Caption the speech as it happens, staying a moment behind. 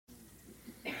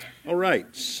All right,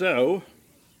 so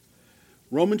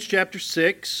Romans chapter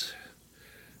 6.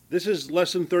 This is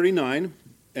lesson 39,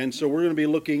 and so we're going to be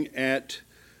looking at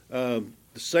the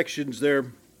sections there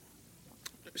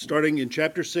starting in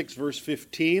chapter 6, verse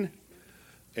 15.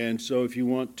 And so if you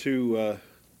want to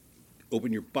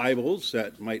open your Bibles,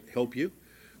 that might help you.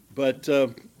 But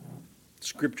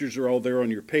scriptures are all there on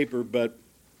your paper. But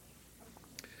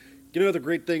you know the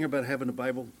great thing about having a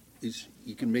Bible is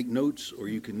you can make notes or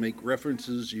you can make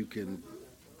references, you can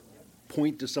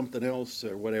point to something else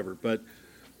or whatever. But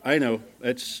I know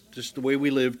that's just the way we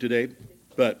live today.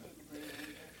 But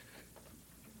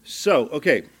so,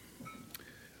 okay.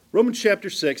 Romans chapter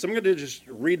 6. I'm going to just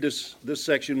read this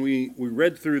section. We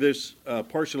read through this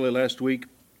partially last week,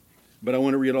 but I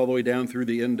want to read all the way down through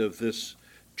the end of this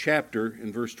chapter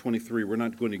in verse 23. We're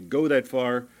not going to go that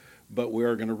far, but we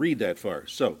are going to read that far.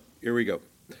 So, here we go.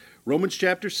 Romans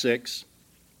chapter 6,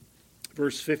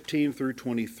 verse 15 through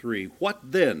 23. What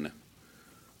then?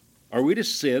 Are we to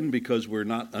sin because we're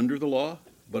not under the law,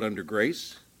 but under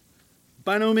grace?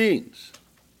 By no means.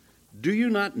 Do you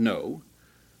not know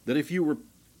that if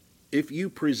you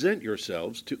present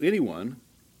yourselves to anyone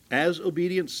as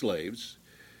obedient slaves,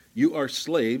 you are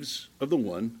slaves of the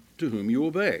one to whom you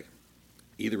obey,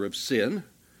 either of sin,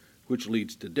 which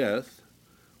leads to death,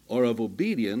 or of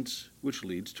obedience, which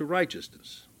leads to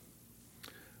righteousness?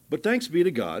 But thanks be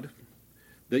to God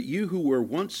that you who were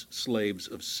once slaves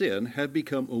of sin have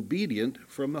become obedient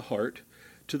from the heart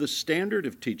to the standard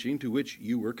of teaching to which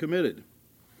you were committed,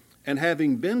 and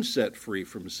having been set free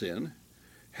from sin,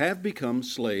 have become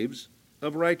slaves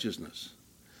of righteousness.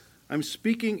 I'm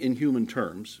speaking in human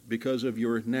terms because of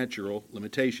your natural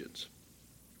limitations.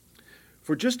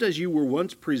 For just as you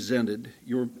once presented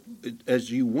your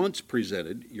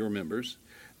members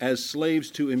as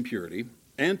slaves to impurity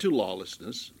and to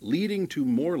lawlessness, leading to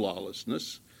more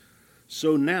lawlessness,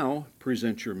 so now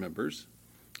present your members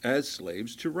as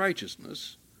slaves to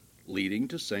righteousness, leading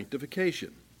to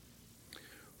sanctification.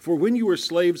 For when you were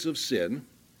slaves of sin,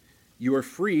 you are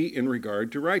free in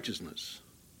regard to righteousness.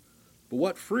 But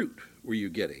what fruit were you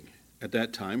getting at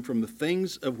that time from the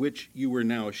things of which you were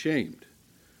now ashamed?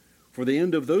 For the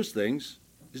end of those things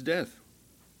is death.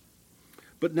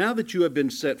 But now that you have been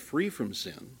set free from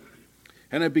sin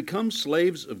and have become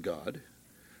slaves of God,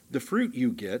 the fruit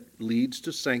you get leads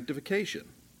to sanctification,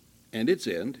 and its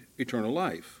end, eternal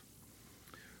life.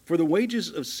 For the wages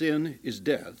of sin is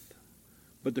death,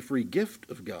 but the free gift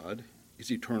of God is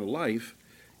eternal life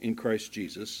in Christ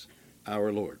Jesus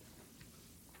our Lord.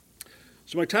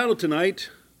 So my title tonight,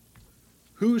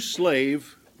 Whose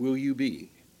Slave Will You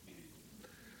Be?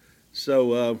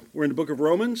 So we're in the book of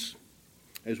Romans.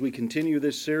 As we continue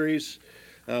this series,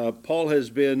 Paul has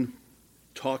been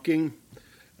talking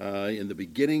in the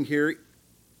beginning here,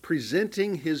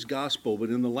 presenting his gospel, but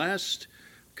in the last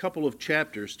couple of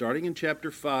chapters, starting in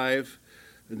chapter 5,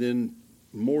 and then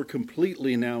more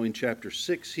completely now in chapter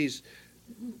 6, he's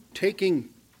taking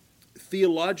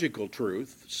theological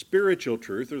truth, spiritual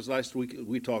truth, as last week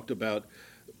we talked about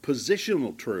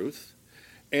positional truth,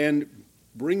 and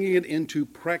bringing it into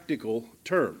practical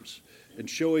terms and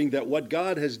showing that what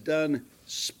God has done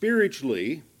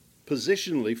spiritually,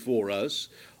 positionally for us,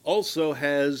 also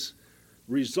has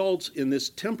results in this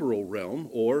temporal realm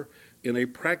or in a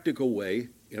practical way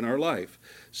in our life.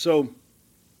 So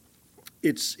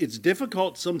it's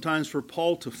difficult sometimes for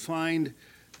Paul to find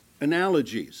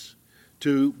analogies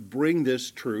to bring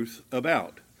this truth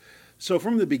about. So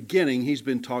from the beginning, he's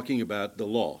been talking about the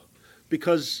law,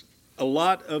 because a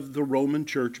lot of the Roman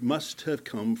church must have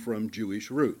come from Jewish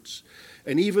roots.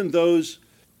 And even those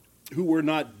who were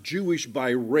not Jewish by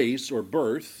race or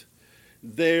birth,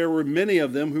 there were many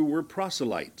of them who were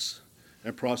proselytes.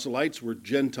 And proselytes were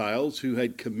Gentiles who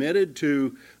had committed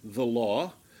to the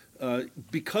law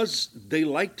because they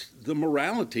liked the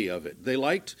morality of it. They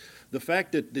liked the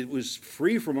fact that it was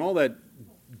free from all that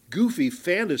goofy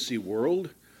fantasy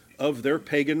world of their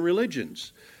pagan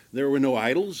religions. There were no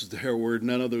idols. There were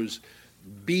none of those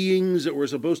beings that were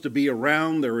supposed to be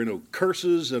around. There were no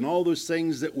curses and all those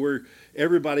things that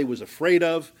everybody was afraid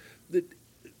of.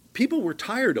 People were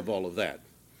tired of all of that.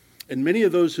 And many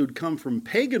of those who'd come from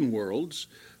pagan worlds,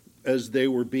 as they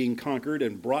were being conquered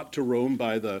and brought to Rome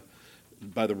by the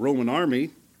Roman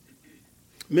army,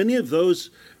 many of those,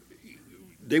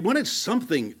 they wanted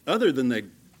something other than the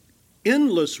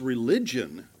endless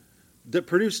religion that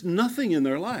produced nothing in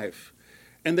their life.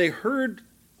 And they heard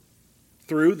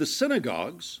through the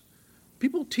synagogues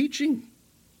people teaching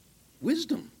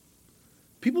wisdom,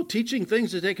 people teaching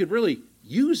things that they could really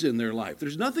use in their life.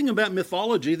 There's nothing about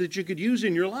mythology that you could use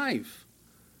in your life.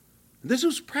 This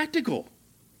was practical.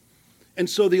 And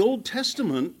so the Old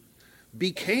Testament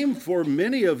became for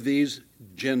many of these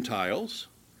Gentiles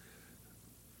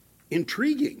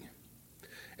intriguing.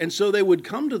 And so they would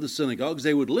come to the synagogues,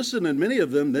 they would listen, and many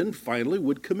of them then finally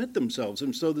would commit themselves.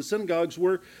 And so the synagogues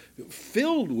were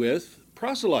filled with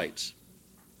proselytes,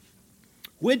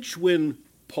 which when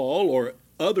Paul or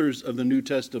others of the New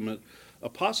Testament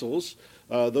apostles,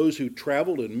 those who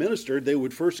traveled and ministered, they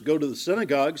would first go to the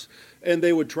synagogues and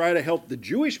they would try to help the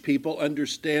Jewish people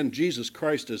understand Jesus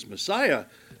Christ as Messiah.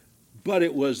 But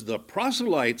it was the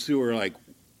proselytes who were like,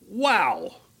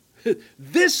 wow,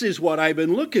 this is what I've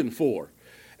been looking for.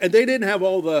 And they didn't have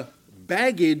all the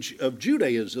baggage of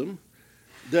Judaism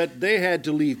that they had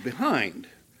to leave behind.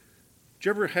 Did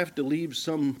you ever have to leave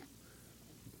some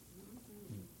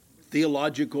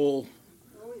theological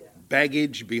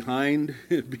baggage behind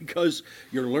because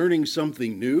you're learning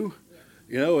something new?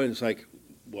 You know, and it's like,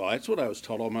 well, that's what I was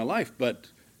taught all my life. But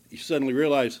you suddenly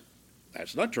realize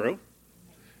that's not true.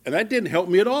 And that didn't help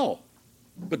me at all.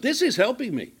 But this is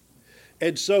helping me.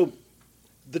 And so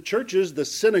the churches, the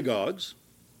synagogues,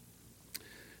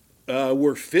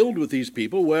 were filled with these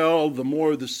people. Well, the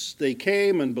more they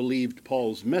came and believed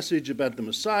Paul's message about the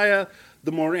Messiah,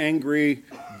 the more angry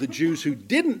the Jews who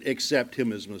didn't accept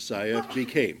him as Messiah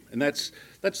became. And that's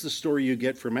the story you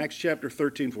get from Acts chapter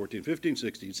 13, 14, 15,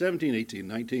 16, 17, 18,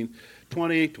 19,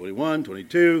 20, 21,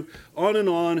 22, on and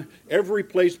on. Every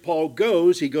place Paul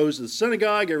goes, he goes to the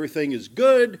synagogue, everything is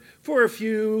good for a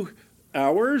few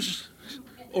hours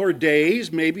or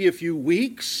days, maybe a few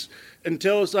weeks,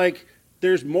 until it's like,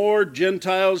 there's more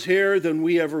Gentiles here than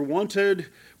we ever wanted.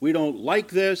 We don't like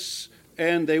this.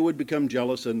 And they would become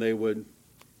jealous and they would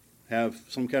have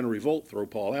some kind of revolt, throw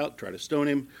Paul out, try to stone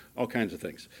him, all kinds of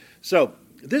things. So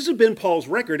this has been Paul's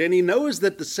record, and he knows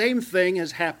that the same thing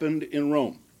has happened in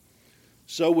Rome.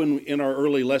 So when in our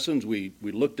early lessons we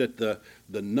looked at the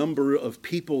number of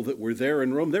people that were there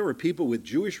in Rome, there were people with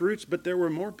Jewish roots, but there were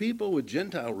more people with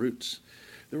Gentile roots.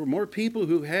 There were more people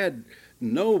who had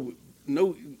no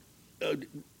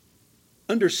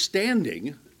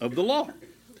understanding of the law.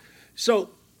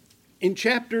 So in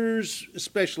chapters,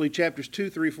 especially chapters 2,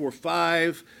 3, 4,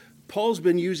 5, Paul's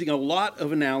been using a lot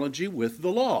of analogy with the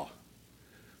law.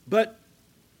 But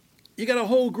you got a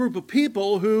whole group of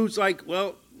people who's like,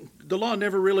 well, the law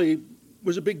never really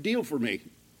was a big deal for me.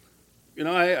 You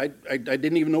know, I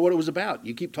didn't even know what it was about.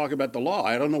 You keep talking about the law.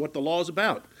 I don't know what the law is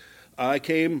about.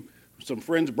 Some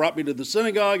friends brought me to the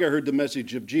synagogue. I heard the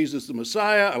message of Jesus the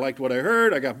Messiah. I liked what I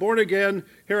heard. I got born again.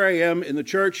 Here I am in the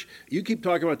church. You keep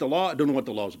talking about the law. I don't know what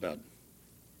the law is about.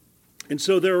 And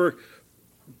so there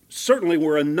certainly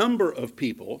were a number of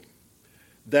people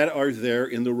that are there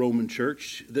in the Roman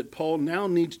church that Paul now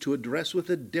needs to address with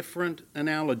a different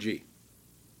analogy.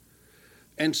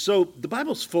 And so the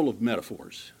Bible's full of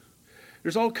metaphors.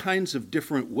 There's all kinds of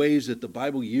different ways that the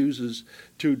Bible uses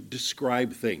to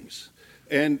describe things.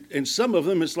 And some of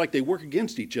them, it's like they work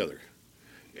against each other.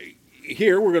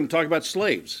 Here, we're going to talk about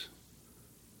slaves.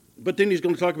 But then he's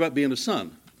going to talk about being a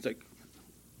son. It's like,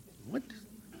 what?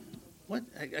 What?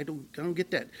 I don't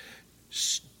get that.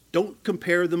 Don't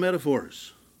compare the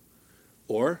metaphors.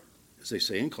 Or, as they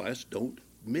say in class, don't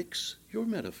mix your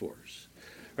metaphors.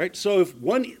 Right? So if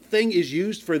one thing is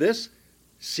used for this,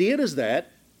 see it as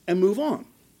that and move on.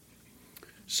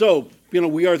 So,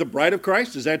 we are the bride of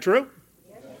Christ. Is that true?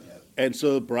 And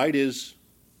so the bride is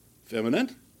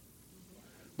feminine,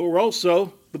 but we're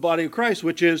also the body of Christ,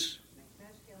 which is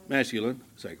masculine.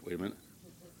 It's like, wait a minute.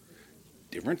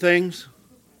 Different things.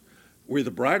 We're the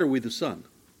bride or we're the son?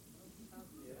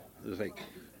 It's like,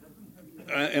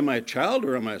 am I a child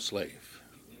or am I a slave?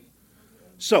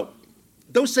 So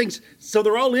those things, so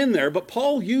they're all in there, but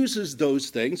Paul uses those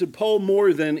things, and Paul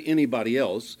more than anybody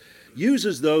else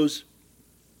uses those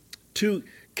to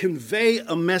convey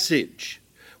a message.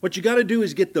 What you got to do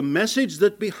is get the message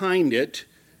that's behind it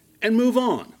and move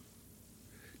on.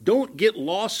 Don't get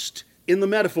lost in the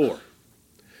metaphor.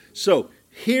 So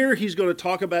here he's going to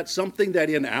talk about something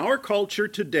that in our culture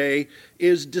today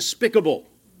is despicable.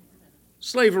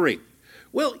 Slavery.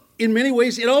 Well, in many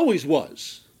ways it always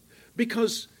was.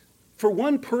 Because for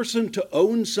one person to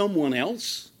own someone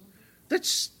else,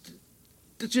 that's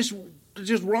just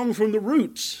wrong from the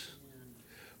roots.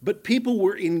 But people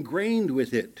were ingrained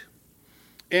with it.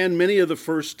 And many of the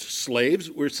first slaves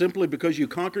were simply because you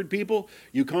conquered people,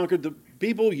 you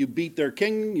beat their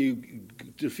king, you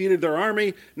defeated their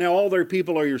army, now all their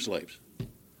people are your slaves.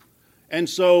 And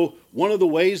so one of the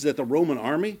ways that the Roman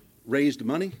army raised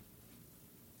money,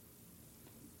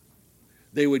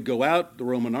 they would go out, the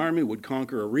Roman army would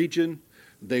conquer a region,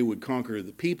 they would conquer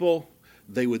the people,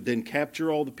 they would then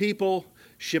capture all the people,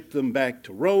 ship them back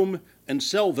to Rome, and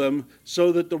sell them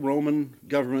so that the Roman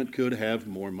government could have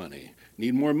more money.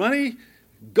 Need more money?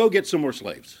 Go get some more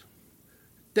slaves.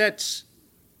 That's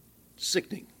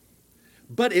sickening.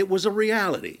 But it was a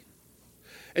reality.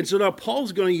 And so now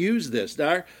Paul's going to use this.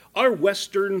 Now, our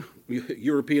Western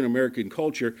European American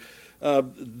culture,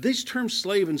 these terms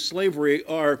slave and slavery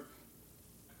are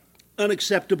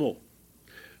unacceptable.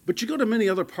 But you go to many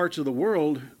other parts of the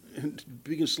world, and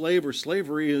being a slave or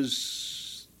slavery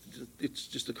it's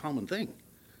just a common thing,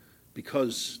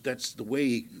 because that's the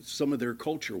way some of their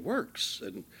culture works,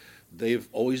 and they've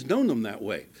always known them that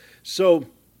way. So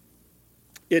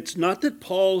it's not that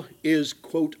Paul is,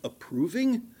 quote,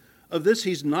 approving of this.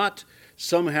 He's not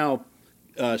somehow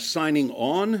signing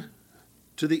on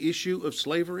to the issue of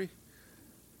slavery,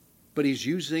 but he's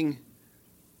using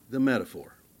the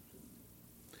metaphor.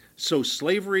 So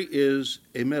slavery is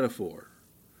a metaphor,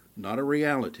 not a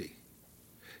reality.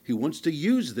 He wants to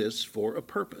use this for a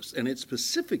purpose, and it's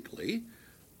specifically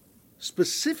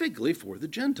for the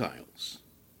Gentiles.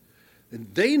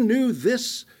 And they knew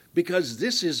this because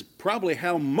this is probably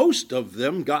how most of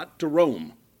them got to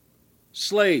Rome.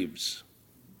 Slaves.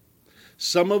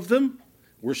 Some of them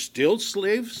were still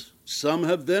slaves. Some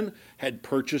of them had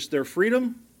purchased their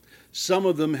freedom. Some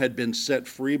of them had been set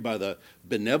free by the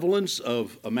benevolence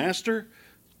of a master.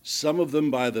 Some of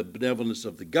them by the benevolence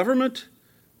of the government.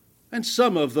 And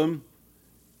some of them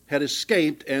had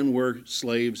escaped and were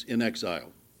slaves in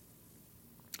exile,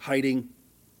 hiding,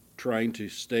 trying to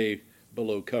stay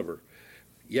below cover.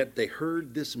 Yet they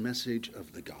heard this message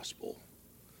of the gospel.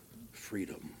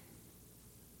 Freedom.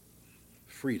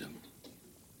 Freedom.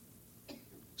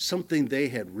 Something they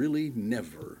had really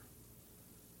never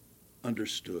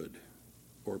understood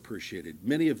or appreciated.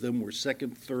 Many of them were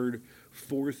second, third,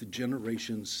 fourth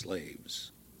generation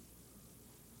slaves.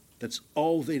 That's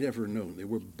all they'd ever known. They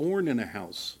were born in a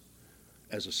house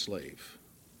as a slave.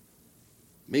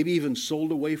 Maybe even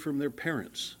sold away from their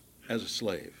parents as a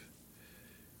slave.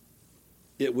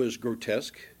 It was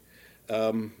grotesque.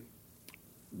 One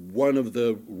of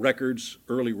the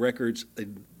early records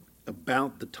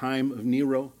about the time of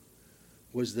Nero,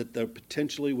 was that there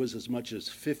potentially was as much as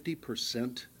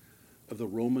 50% of the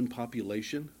Roman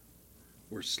population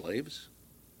were slaves,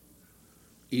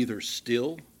 either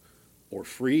still or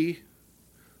free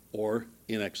or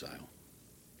in exile.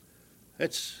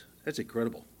 That's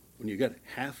incredible when you got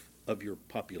half of your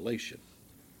population.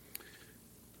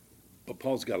 But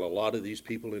Paul's got a lot of these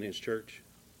people in his church,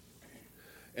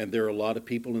 and there are a lot of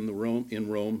people in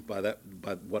Rome by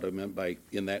what I meant by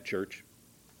in that church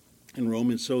in Rome,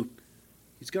 and so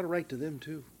he's got to write to them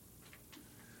too.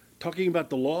 Talking about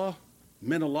the law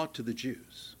meant a lot to the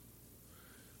Jews.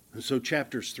 And so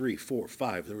chapters 3, 4,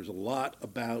 5, there was a lot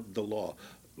about the law.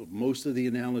 Most of the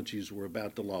analogies were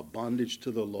about the law, bondage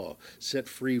to the law, set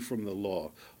free from the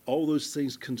law, all those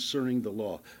things concerning the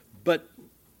law. But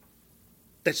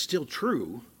that's still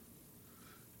true.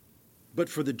 But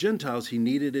for the Gentiles, he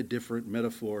needed a different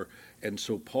metaphor. And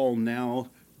so Paul now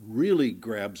really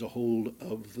grabs a hold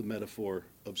of the metaphor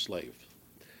of slave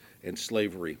and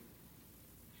slavery.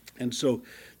 And so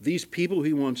these people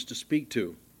he wants to speak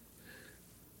to,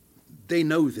 they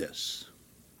know this.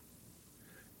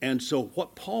 And so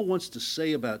what Paul wants to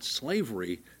say about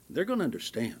slavery, they're going to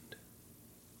understand.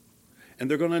 And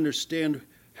they're going to understand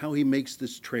how he makes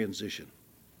this transition.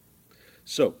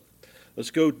 So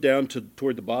let's go down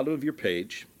toward the bottom of your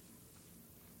page.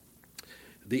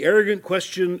 The arrogant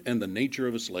question and the nature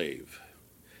of a slave.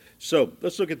 So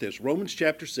let's look at this. Romans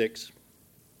chapter 6,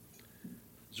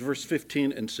 verse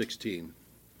 15 and 16.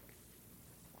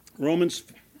 Romans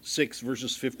 6,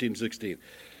 verses 15 and 16.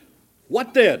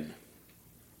 What then?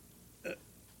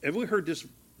 Have we heard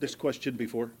this question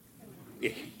before?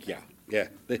 Yeah,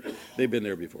 they've been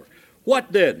there before.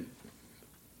 What then?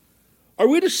 Are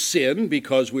we to sin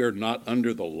because we are not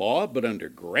under the law, but under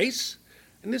grace?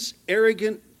 And this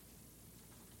arrogant,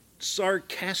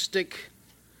 sarcastic,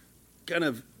 kind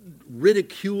of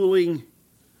ridiculing,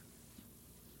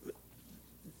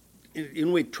 in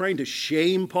a way trying to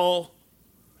shame Paul.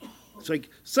 It's like,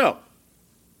 so,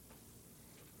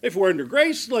 if we're under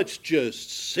grace, let's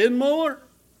just sin more,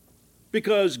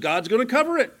 because God's going to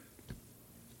cover it.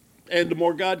 And the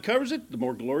more God covers it, the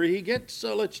more glory he gets,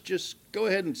 so let's just go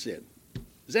ahead and sin.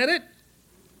 Is that it?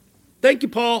 Thank you,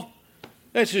 Paul.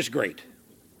 That's just great.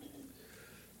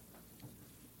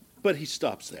 But he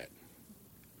stops that.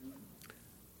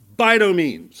 By no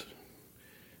means.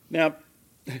 Now,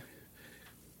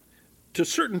 to a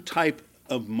certain type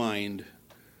of mind,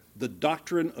 the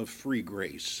doctrine of free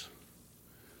grace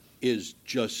is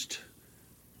just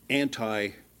anti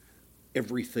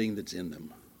everything that's in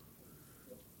them.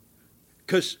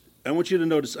 Because I want you to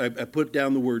notice I put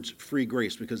down the words free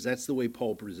grace because that's the way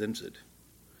Paul presents it.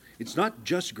 It's not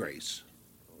just grace.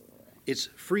 It's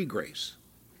free grace.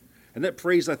 And that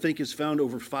phrase, I think, is found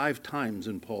over 5 times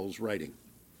in Paul's writing.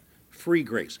 Free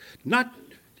grace.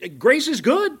 Grace is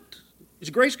good. Is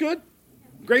grace good?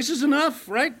 Grace is enough,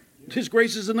 right? His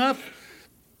grace is enough.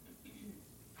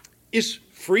 Is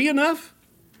free enough?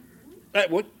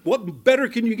 What better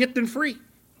can you get than free?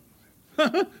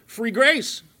 Free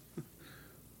grace.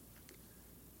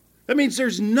 That means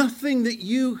there's nothing that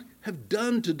you have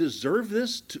done to deserve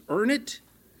this, to earn it.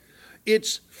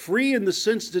 It's free in the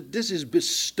sense that this is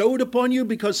bestowed upon you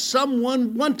because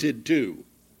someone wanted to.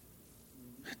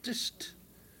 It's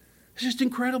just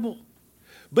incredible.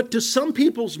 But to some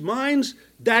people's minds,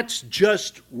 that's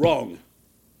just wrong.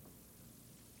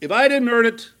 If I didn't earn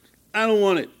it, I don't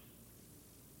want it.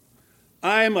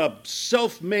 I'm a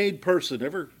self-made person.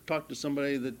 Ever talk to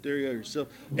somebody that they're yourself?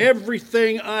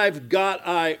 Everything I've got,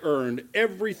 I earned.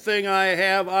 Everything I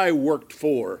have, I worked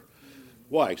for.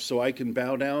 Why? So I can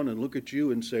bow down and look at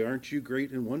you and say, aren't you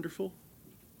great and wonderful?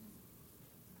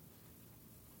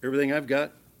 Everything I've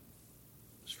got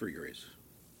is free grace.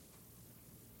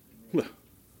 Well,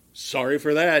 sorry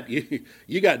for that.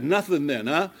 You got nothing then,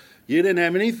 huh? You didn't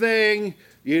have anything.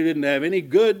 You didn't have any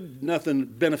good, nothing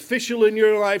beneficial in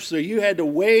your life, so you had to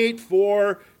wait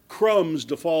for crumbs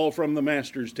to fall from the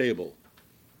master's table.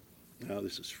 Now,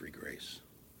 this is free grace.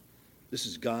 This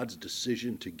is God's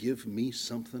decision to give me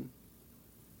something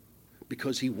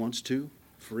because he wants to,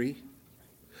 free.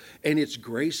 And it's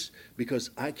grace because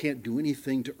I can't do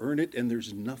anything to earn it, and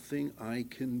there's nothing I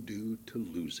can do to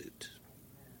lose it.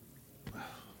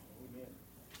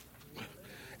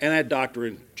 And that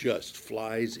doctrine just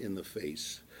flies in the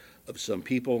face of some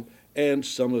people, and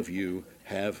some of you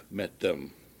have met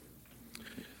them.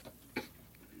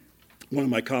 One of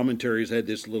my commentaries had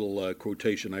this little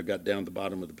quotation I've got down the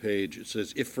bottom of the page. It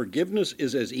says, if forgiveness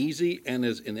is as easy and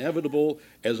as inevitable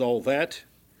as all that,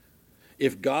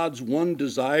 if God's one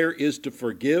desire is to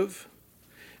forgive,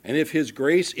 and if his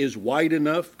grace is wide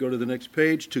enough, go to the next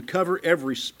page, to cover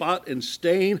every spot and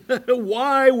stain,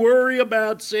 why worry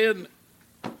about sin?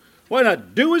 Why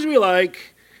not do as we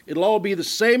like? It'll all be the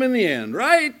same in the end,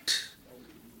 right?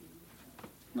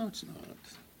 No, it's not.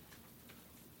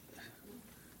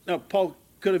 Now, Paul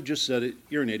could have just said it,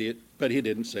 you're an idiot, but he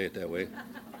didn't say it that way.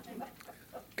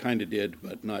 Kind of did,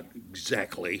 but not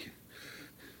exactly.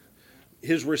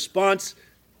 His response,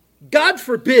 God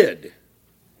forbid,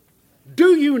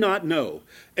 do you not know?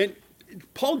 And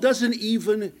Paul doesn't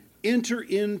even enter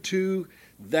into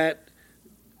that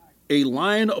a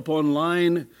line upon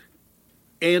line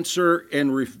answer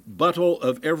and rebuttal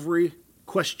of every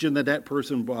question that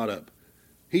person brought up.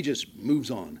 He just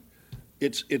moves on.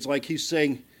 It's like he's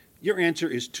saying, your answer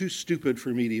is too stupid for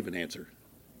me to even answer.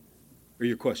 Or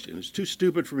your question is too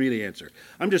stupid for me to answer.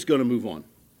 I'm just going to move on.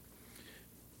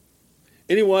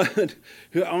 Anyone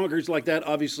who argues like that,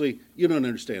 obviously, you don't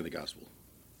understand the gospel.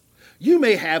 You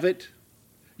may have it.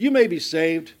 You may be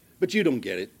saved, but you don't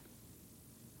get it.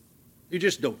 You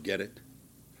just don't get it.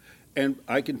 And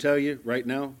I can tell you right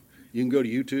now, you can go to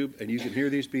YouTube and you can hear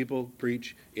these people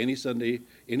preach any Sunday,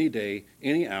 any day,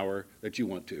 any hour that you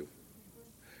want to.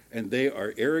 And they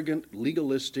are arrogant,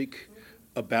 legalistic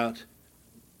about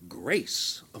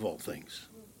grace of all things.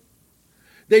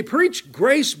 They preach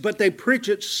grace, but they preach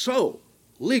it so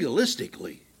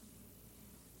legalistically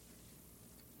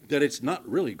that it's not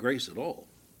really grace at all.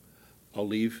 I'll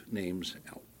leave names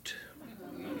out.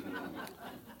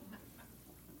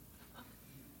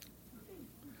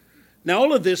 Now,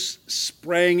 all of this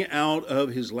sprang out of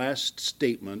his last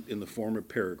statement in the form of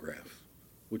paragraph,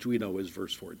 which we know is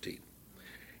verse 14.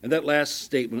 And that last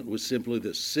statement was simply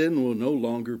this: sin will no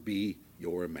longer be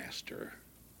your master.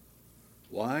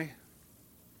 Why?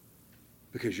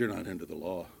 Because you're not under the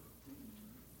law.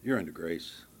 You're under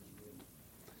grace.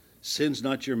 Sin's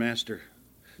not your master.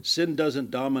 Sin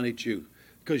doesn't dominate you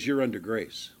because you're under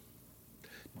grace.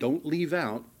 Don't leave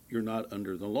out you're not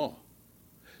under the law.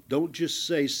 Don't just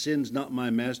say sin's not my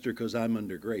master because I'm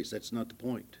under grace. That's not the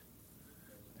point.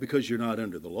 Because you're not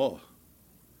under the law.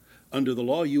 Under the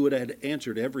law, you would have had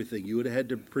answered everything. You would have had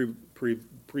to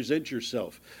present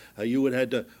yourself. You would have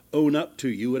had to own up to.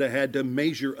 You would have had to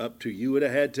measure up to. You would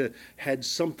have had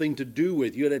something to do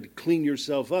with. You would have had to clean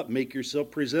yourself up, make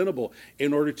yourself presentable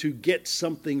in order to get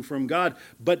something from God.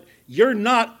 But you're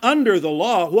not under the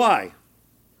law. Why?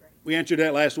 We answered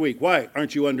that last week. Why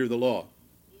aren't you under the law?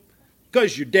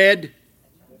 Because you're dead.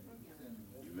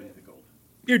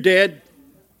 You're dead.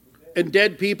 And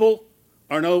dead people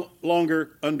are no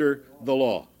longer under the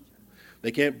law.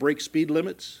 They can't break speed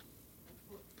limits.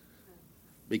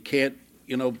 They can't,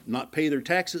 not pay their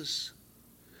taxes.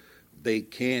 They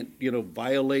can't,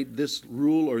 violate this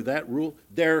rule or that rule.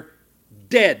 They're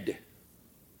dead.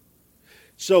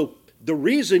 So the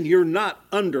reason you're not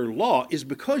under law is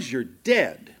because you're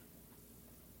dead.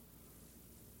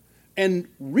 And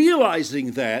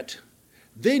realizing that,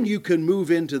 then you can move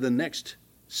into the next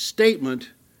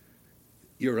statement,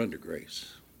 you're under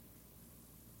grace.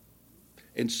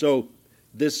 And so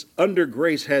this under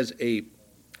grace has a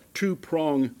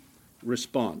two-prong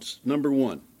response. Number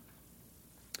one,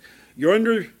 you're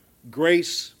under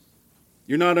grace,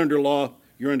 you're not under law,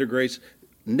 you're under grace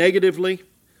negatively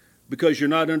because you're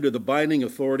not under the binding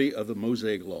authority of the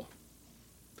Mosaic law.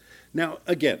 Now,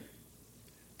 again,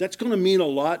 that's going to mean a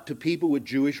lot to people with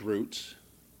Jewish roots,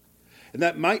 and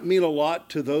that might mean a lot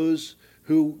to those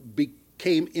who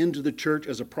came into the church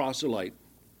as a proselyte.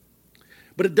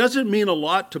 But it doesn't mean a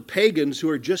lot to pagans who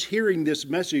are just hearing this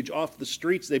message off the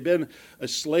streets. They've been a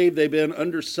slave. They've been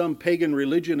under some pagan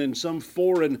religion in some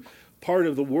foreign part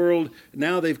of the world.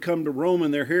 Now they've come to Rome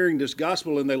and they're hearing this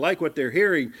gospel and they like what they're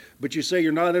hearing. But you say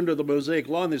you're not under the Mosaic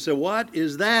law and they say, what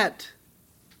is that?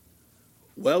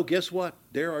 Well, guess what?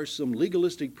 There are some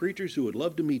legalistic preachers who would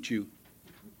love to meet you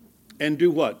and do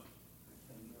what?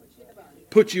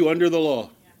 Put you under the law.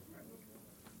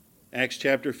 Acts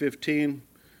chapter 15.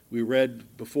 We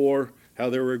read before how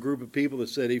there were a group of people that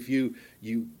said, if you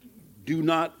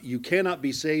cannot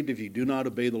be saved if you do not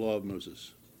obey the law of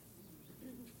Moses.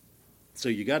 So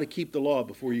you got to keep the law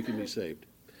before you can be saved.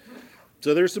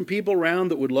 So there's some people around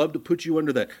that would love to put you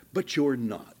under that, but you're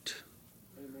not.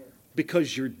 Amen.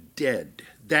 Because you're dead.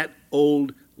 That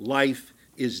old life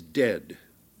is dead.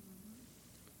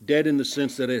 Dead in the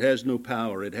sense that it has no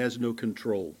power, it has no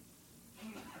control.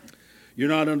 You're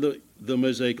not under the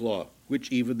Mosaic law,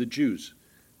 which even the Jews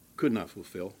could not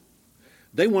fulfill.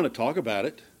 They want to talk about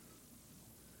it.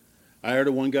 I heard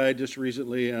of one guy just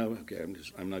recently. I'm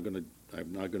not going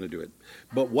to do it.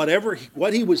 But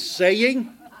what he was saying,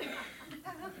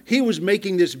 he was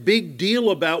making this big deal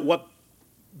about what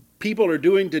people are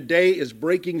doing today is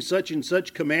breaking such and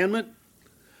such commandment.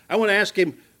 I want to ask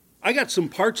him, I got some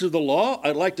parts of the law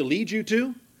I'd like to lead you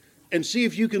to, and see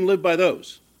if you can live by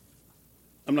those.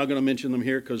 I'm not going to mention them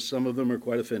here because some of them are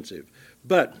quite offensive.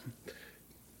 But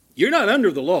you're not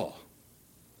under the law.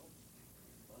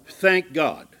 Thank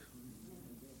God.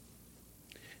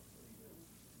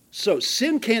 So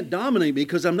sin can't dominate me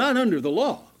because I'm not under the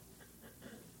law.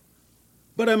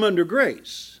 But I'm under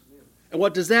grace. And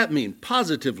what does that mean?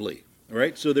 Positively. All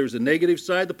right? So there's a negative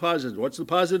side, the positive. What's the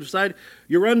positive side?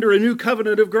 You're under a new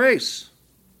covenant of grace.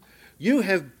 You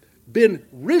have been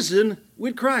risen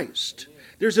with Christ.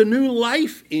 There's a new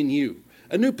life in you,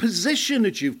 a new position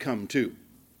that you've come to.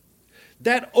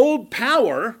 That old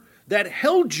power that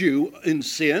held you in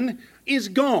sin is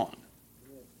gone.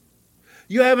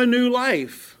 You have a new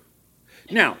life.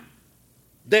 Now,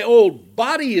 the old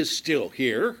body is still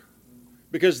here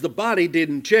because the body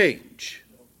didn't change.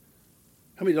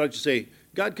 How many like to say,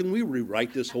 God, can we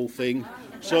rewrite this whole thing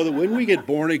so that when we get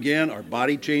born again, our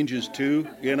body changes too,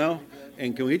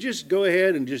 And can we just go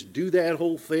ahead and just do that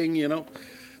whole thing,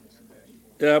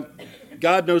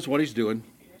 God knows what he's doing,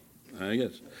 I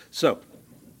guess. So,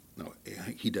 no,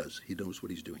 he does. He knows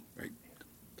what he's doing, right?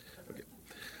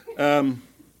 Okay.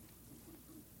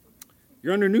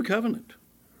 You're under new covenant.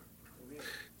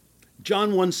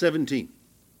 John 1:17.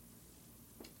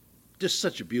 Just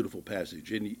such a beautiful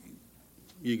passage, and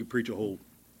you could preach a whole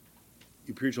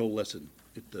lesson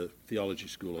at the theology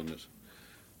school on this.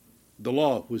 The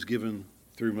law was given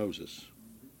through Moses.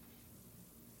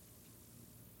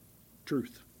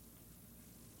 Truth.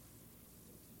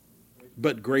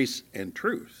 But grace and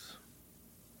truth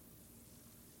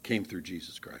came through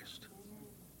Jesus Christ.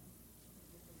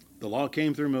 The law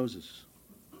came through Moses,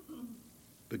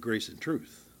 but grace and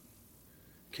truth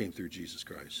came through Jesus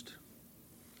Christ.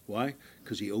 Why?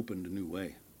 Because he opened a new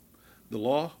way.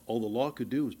 All the law could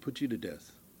do was put you to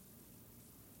death.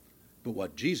 But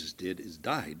what Jesus did is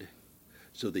died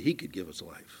so that he could give us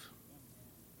life.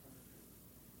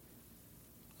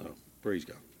 Oh, praise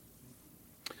God.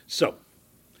 So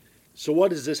what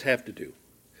does this have to do?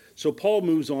 So Paul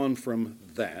moves on from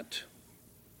that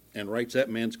and writes that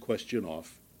man's question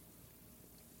off.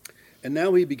 And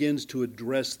now he begins to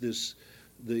address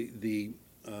the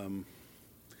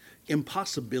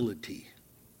impossibility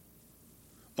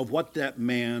of what that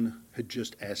man had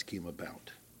just asked him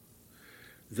about.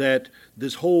 That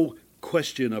this whole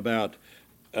question about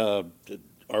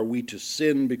are we to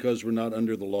sin because we're not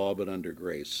under the law but under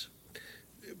grace?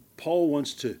 Paul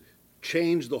wants to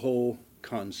change the whole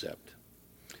concept.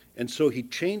 And so he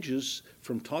changes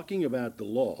from talking about the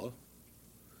law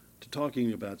to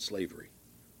talking about slavery.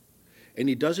 And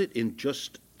he does it in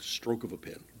just the stroke of a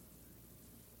pen.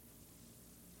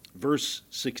 Verse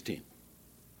 16.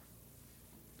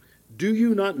 Do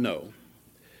you not know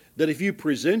that if you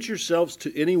present yourselves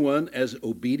to anyone as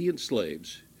obedient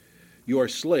slaves, you are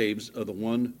slaves of the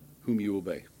one whom you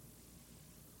obey?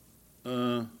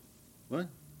 What?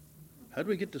 How do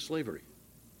we get to slavery?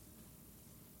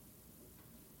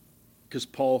 Because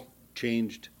Paul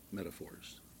changed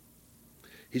metaphors.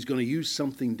 He's going to use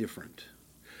something different.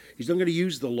 He's not going to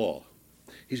use the law.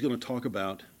 He's going to talk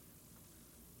about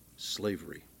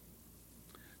slavery.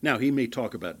 Now, he may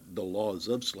talk about the laws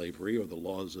of slavery or the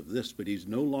laws of this, but he's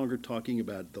no longer talking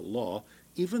about the law,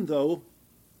 even though,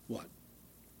 what?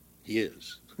 He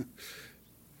is.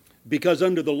 Because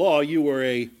under the law, you were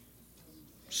a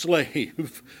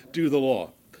slave to the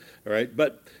law. All right?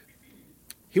 But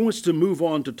he wants to move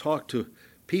on to talk to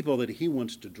people that he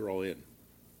wants to draw in.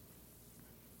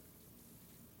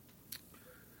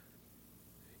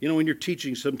 You know, when you're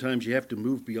teaching, sometimes you have to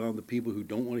move beyond the people who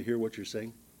don't want to hear what you're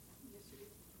saying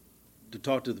to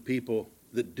talk to the people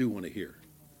that do want to hear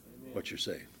what you're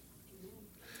saying.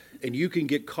 And you can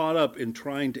get caught up in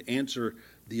trying to answer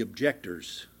the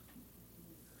objectors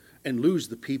and lose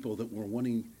the people that were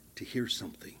wanting to hear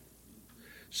something.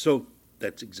 So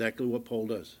that's exactly what Paul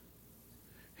does.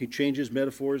 He changes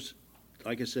metaphors,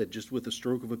 like I said, just with a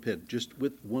stroke of a pen, just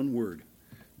with one word.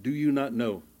 Do you not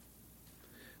know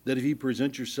that if you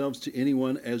present yourselves to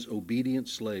anyone as obedient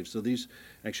slaves, so these,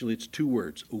 actually it's two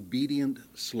words, obedient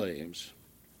slaves,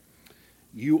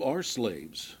 you are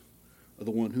slaves of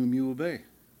the one whom you obey.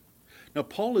 Now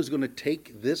Paul is going to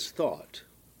take this thought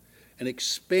and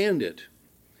expand it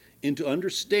into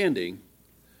understanding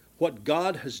what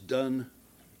God has done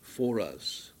for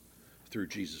us through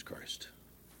Jesus Christ.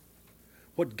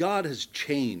 What God has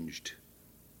changed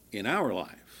in our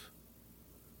life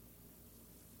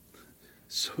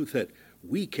so that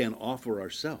we can offer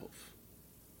ourselves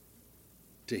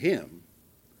to him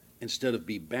instead of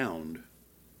be bound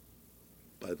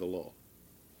by the law.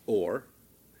 Or,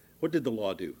 what did the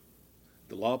law do?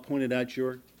 The law pointed out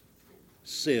your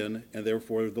sin, and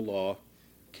therefore the law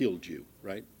killed you,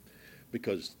 right?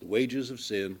 Because the wages of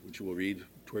sin, which we'll read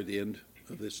toward the end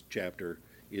of this chapter,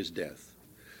 is death.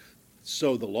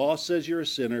 So the law says you're a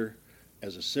sinner.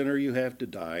 As a sinner, you have to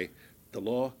die. The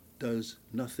law does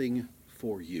nothing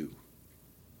for you.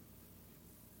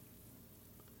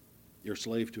 You're a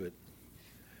slave to it.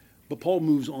 But Paul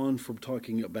moves on from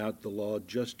talking about the law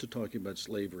just to talking about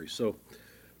slavery. So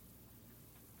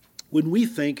when we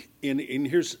think, and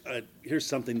here's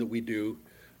something that we do,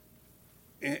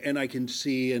 and I can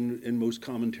see, and most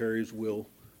commentaries will,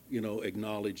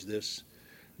 acknowledge this,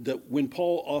 that when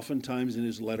Paul oftentimes in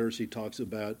his letters he talks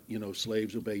about,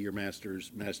 slaves obey your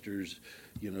masters,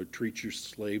 treat your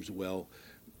slaves well.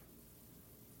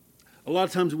 A lot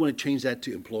of times we want to change that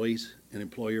to employees and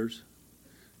employers.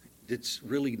 It's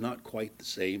really not quite the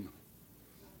same.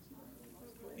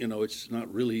 It's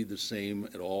not really the same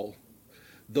at all,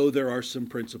 though there are some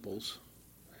principles.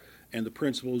 And the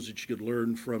principles that you could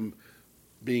learn from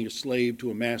being a slave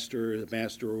to a master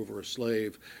over a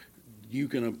slave, you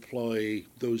can employ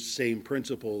those same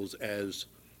principles as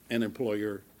an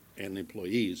employer and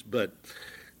employees. But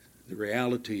the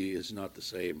reality is not the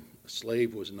same. A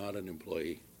slave was not an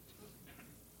employee.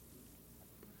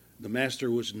 The master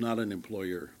was not an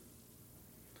employer.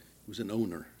 He was an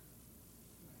owner.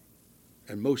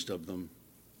 And most of them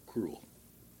cruel.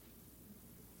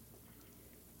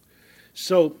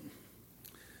 So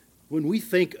when we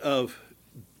think of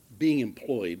being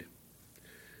employed,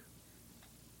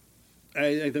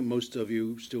 I think most of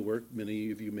you still work.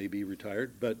 Many of you may be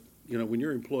retired. But, when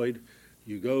you're employed,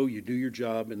 you go, you do your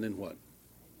job, and then what?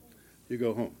 You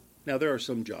go home. Now, there are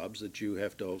some jobs that you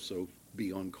have to also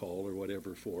be on call or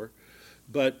whatever for.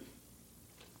 But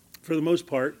for the most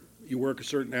part, you work a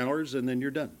certain hours and then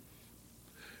you're done.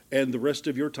 And the rest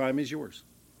of your time is yours.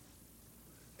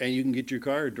 And you can get your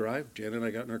car and drive. Janet and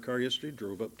I got in our car yesterday,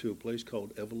 drove up to a place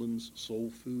called Evelyn's Soul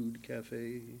Food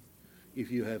Cafe.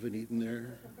 If you haven't eaten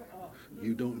there,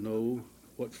 you don't know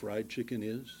what fried chicken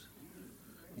is.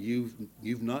 You've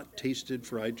not tasted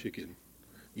fried chicken.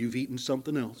 You've eaten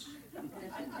something else.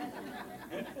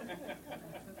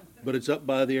 But it's up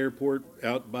by the airport,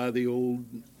 out by the old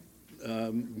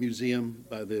museum,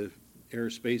 by the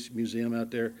Aerospace Museum out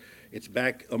there. It's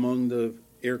back among the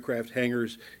aircraft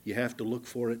hangars. You have to look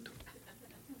for it.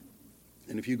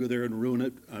 And if you go there and ruin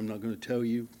it, I'm not going to tell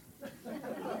you.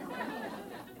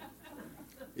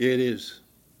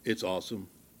 It's awesome.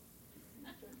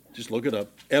 Just look it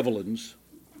up. Evelyn's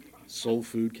Soul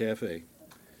Food Cafe.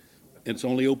 And it's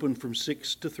only open from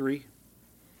 6 to 3.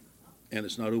 And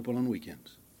it's not open on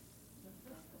weekends.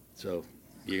 So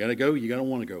you got to go, you got to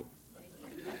want to go.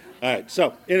 All right,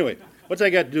 so anyway, what's that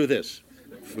got to do with this?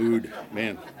 Food,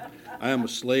 man. I am a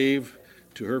slave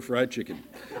to her fried chicken.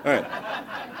 All right.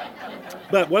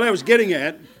 But what I was getting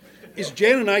at is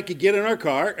Jan and I could get in our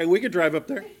car and we could drive up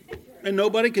there and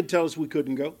nobody could tell us we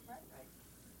couldn't go.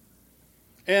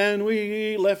 And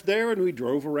we left there and we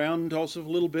drove around Tulsa a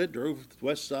little bit, drove to the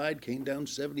west side, came down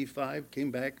 75,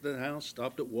 came back to the house,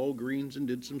 stopped at Walgreens and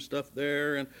did some stuff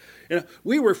there. And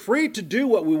we were free to do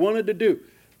what we wanted to do.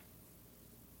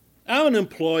 I'm an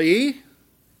employee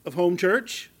of Home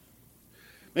Church.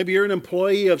 Maybe you're an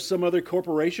employee of some other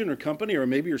corporation or company, or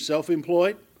maybe you're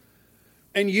self-employed.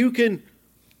 And you can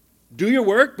do your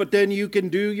work, but then you can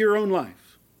do your own life.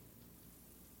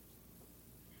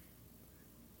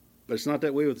 But it's not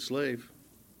that way with a slave.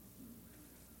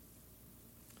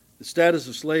 The status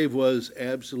of slave was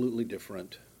absolutely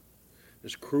different.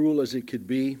 As cruel as it could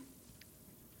be,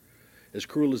 as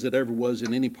cruel as it ever was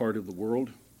in any part of the world,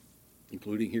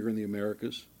 including here in the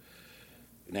Americas,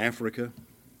 in Africa,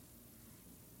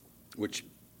 which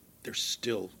there's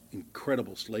still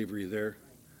incredible slavery there,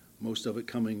 most of it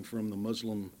coming from the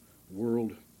Muslim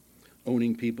world,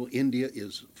 owning people. India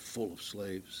is full of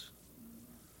slaves.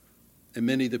 And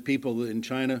many of the people in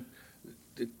China,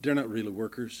 they're not really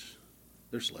workers,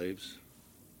 they're slaves.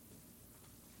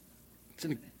 It's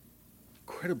an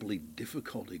incredibly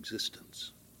difficult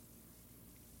existence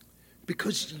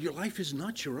because your life is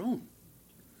not your own.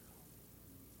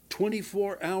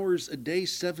 24 hours a day,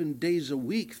 7 days a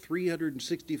week,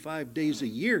 365 days a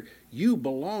year, you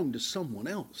belong to someone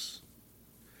else.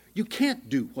 You can't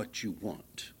do what you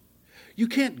want. You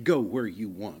can't go where you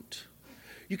want.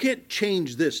 You can't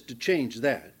change this to change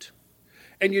that.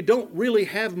 And you don't really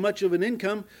have much of an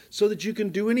income so that you can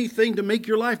do anything to make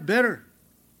your life better.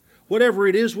 Whatever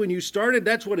it is when you started,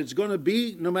 that's what it's going to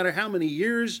be, no matter how many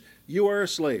years you are a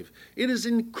slave. It is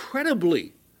an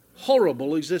incredibly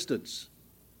horrible existence.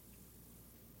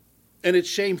 And it's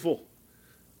shameful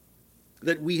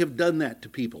that we have done that to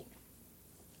people.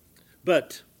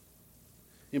 But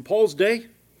in Paul's day,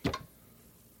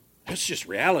 that's just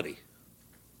reality.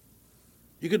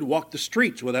 You could walk the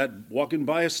streets without walking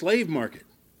by a slave market.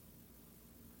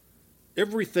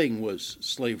 Everything was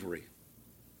slavery.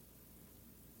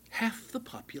 Half the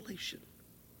population.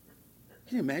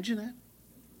 Can you imagine that?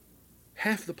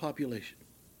 Half the population.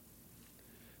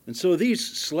 And so these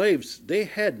slaves, they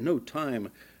had no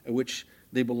time at which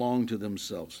they belonged to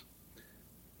themselves.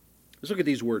 Let's look at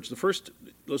these words. The first,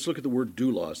 let's look at the word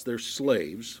doulos. They're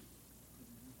slaves.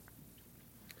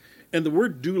 And the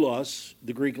word doulos,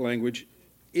 the Greek language,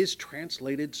 is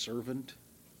translated servant.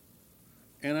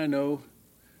 And I know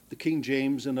the King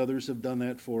James and others have done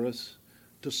that for us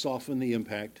to soften the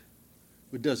impact.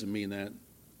 It doesn't mean that.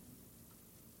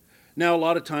 Now, a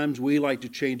lot of times we like to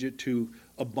change it to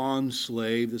a bond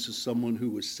slave. This is someone who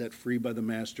was set free by the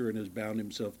master and has bound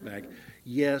himself back.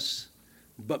 Yes,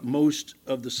 but most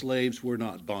of the slaves were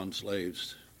not bond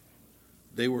slaves.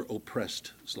 They were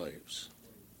oppressed slaves.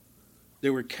 They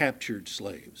were captured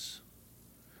slaves.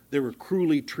 They were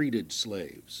cruelly treated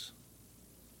slaves,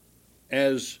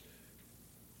 as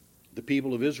the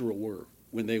people of Israel were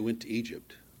when they went to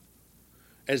Egypt,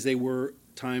 as they were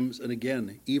times and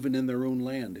again, even in their own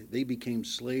land. They became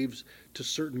slaves to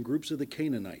certain groups of the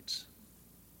Canaanites,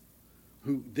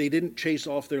 who they didn't chase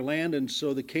off their land, and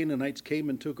so the Canaanites came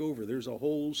and took over. There's a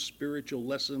whole spiritual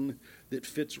lesson that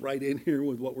fits right in here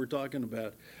with what we're talking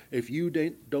about. If you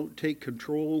don't take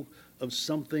control of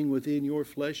something within your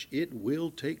flesh, it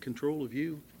will take control of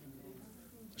you.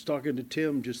 I was talking to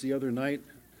Tim just the other night,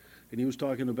 and he was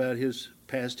talking about his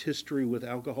past history with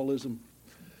alcoholism.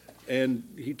 And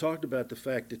he talked about the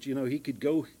fact that, he could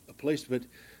go a place, but,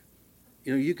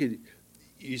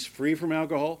 he's free from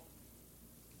alcohol.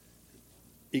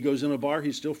 He goes in a bar,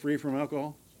 he's still free from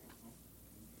alcohol.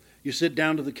 You sit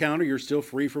down to the counter, you're still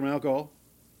free from alcohol.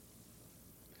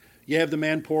 You have the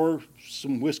man pour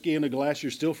some whiskey in a glass,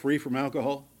 you're still free from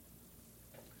alcohol.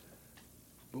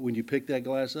 But when you pick that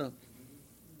glass up,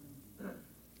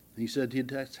 he said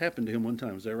that's happened to him one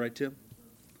time. Is that right, Tim?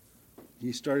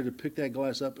 He started to pick that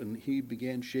glass up and he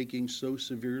began shaking so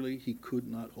severely he could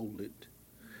not hold it,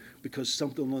 because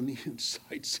something on the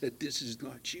inside said, this is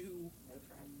not you.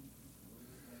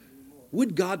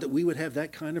 Would God that we would have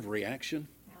that kind of reaction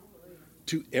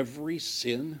to every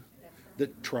sin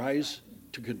that tries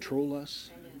to control us?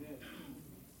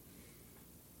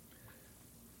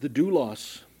 The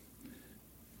doulos,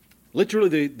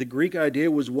 literally the Greek idea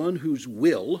was one whose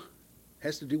will,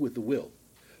 has to do with the will,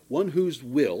 one whose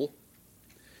will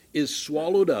is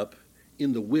swallowed up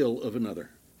in the will of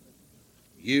another.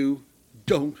 You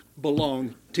don't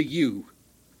belong to you.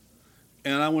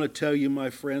 And I want to tell you, my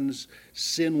friends,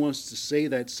 sin wants to say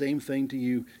that same thing to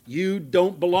you. You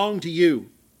don't belong to you.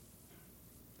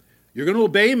 You're going to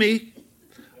obey me.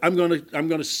 I'm going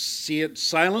to see it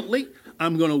silently.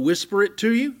 I'm going to whisper it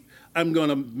to you. I'm going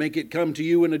to make it come to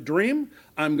you in a dream.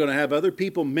 I'm going to have other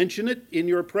people mention it in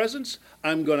your presence.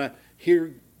 I'm going to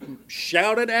hear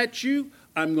shout it at you.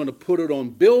 I'm going to put it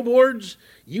on billboards.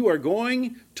 You are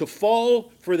going to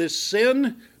fall for this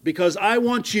sin because I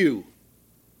want you.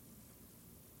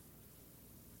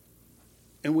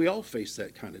 And we all face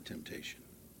that kind of temptation.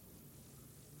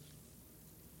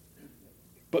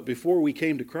 But before we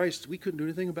came to Christ, we couldn't do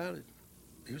anything about it.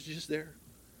 It was just there.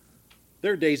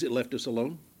 There are days it left us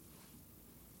alone.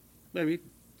 Maybe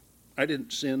I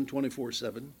didn't sin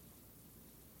 24/7.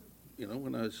 You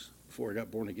know, before I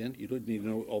got born again. You didn't need to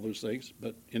know all those things.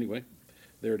 But anyway,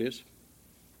 there it is.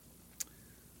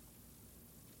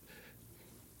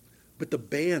 But the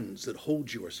bands that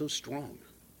hold you are so strong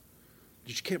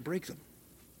that you can't break them.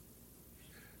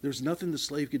 There's nothing the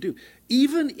slave could do.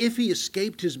 Even if he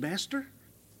escaped his master,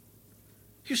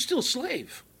 you're still a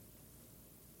slave.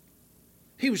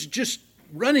 He was just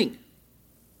running.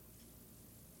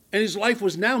 And his life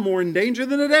was now more in danger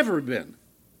than it ever had been.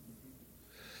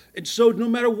 And so no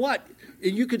matter what,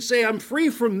 and you could say, I'm free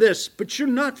from this, but you're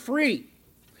not free.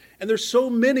 And there's so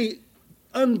many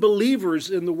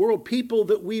unbelievers in the world, people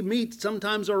that we meet,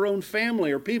 sometimes our own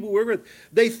family or people we're with,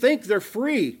 they think they're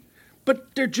free,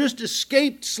 but they're just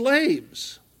escaped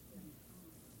slaves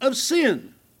of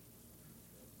sin.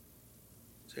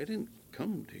 I didn't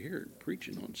come to hear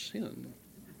preaching on sin.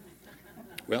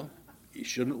 Well, you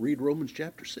shouldn't read Romans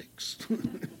chapter 6.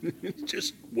 It's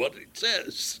just what it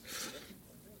says.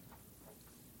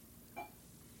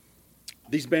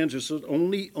 These bands are so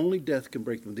only death can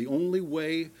break them. The only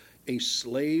way a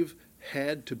slave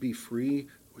had to be free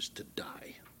was to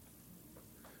die.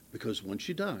 Because once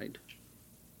you died,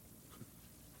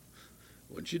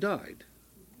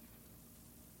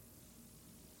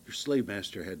 your slave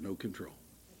master had no control.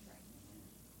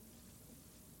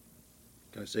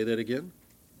 Can I say that again?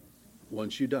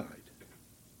 Once you died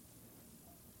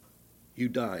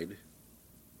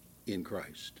in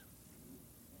Christ.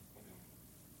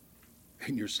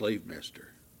 And your slave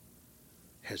master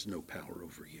has no power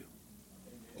over you.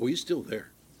 Oh, he's still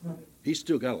there. He's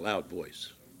still got a loud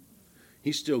voice.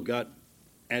 He's still got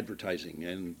advertising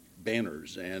and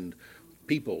banners and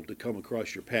people to come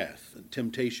across your path and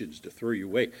temptations to throw you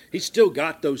away. He's still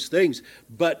got those things,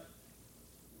 but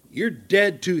you're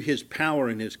dead to his power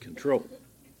and his control.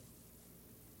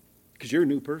 Because you're a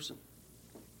new person.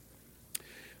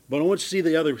 But I want you to see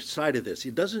the other side of this.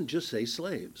 It doesn't just say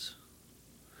slaves.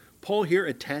 Paul here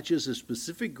attaches a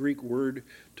specific Greek word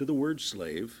to the word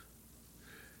slave.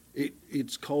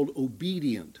 It's called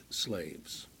obedient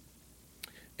slaves.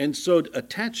 And so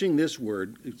attaching this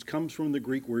word, it comes from the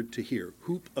Greek word to hear,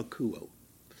 hupakuo,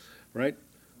 right?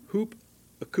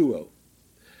 Hupakuo.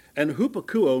 And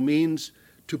hupakuo means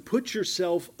to put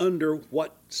yourself under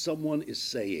what someone is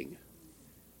saying.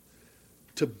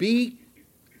 To be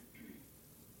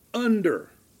under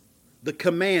the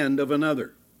command of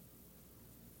another.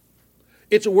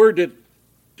 It's a word that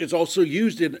is also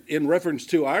used in reference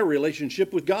to our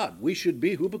relationship with God. We should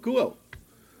be hupakuo.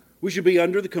 We should be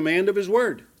under the command of his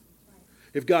word.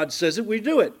 If God says it, we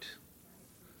do it.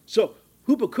 So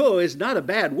hupakuo is not a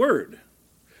bad word.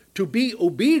 To be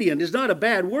obedient is not a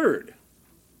bad word.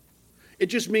 It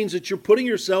just means that you're putting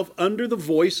yourself under the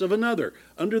voice of another,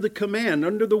 under the command,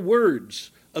 under the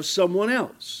words of someone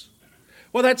else.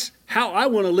 Well, that's how I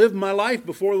want to live my life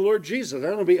before the Lord Jesus. I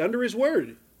want to be under his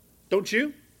word. Don't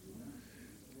you?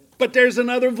 But there's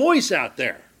another voice out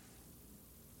there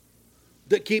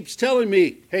that keeps telling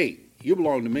me, hey, you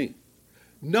belong to me.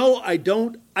 No, I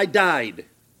don't. I died.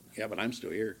 Yeah, but I'm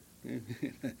still here. And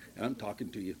I'm talking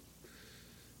to you.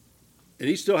 And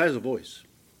he still has a voice.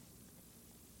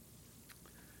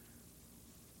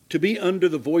 To be under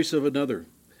the voice of another.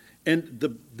 And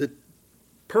the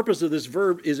purpose of this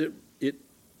verb is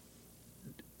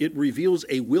it reveals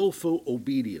a willful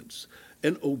obedience.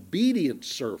 An obedient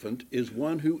servant is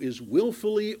one who is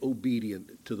willfully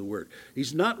obedient to the word.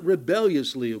 He's not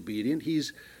rebelliously obedient.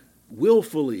 He's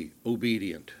willfully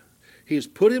obedient. He has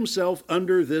put himself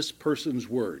under this person's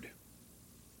word.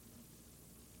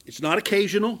 It's not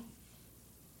occasional.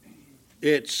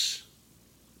 It's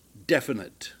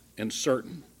definite and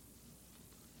certain.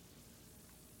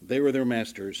 They were their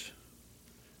master's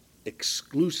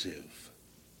exclusive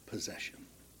possession.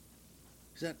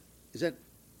 Is that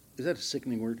a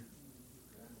sickening word?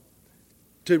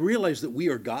 To realize that we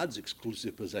are God's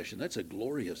exclusive possession, that's a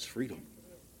glorious freedom.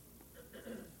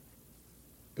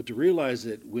 But to realize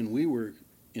that when we were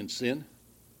in sin,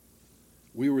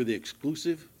 we were the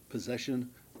exclusive possession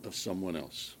of someone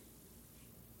else.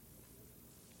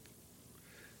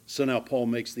 So now Paul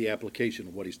makes the application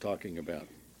of what he's talking about.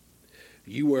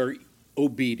 You were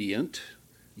obedient.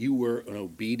 You were an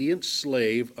obedient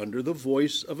slave under the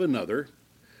voice of another.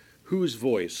 Whose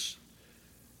voice?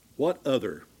 What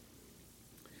other?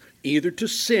 Either to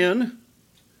sin,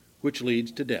 which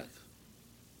leads to death,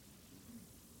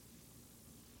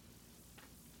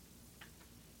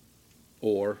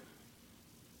 or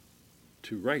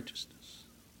to righteousness,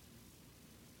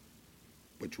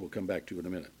 which we'll come back to in a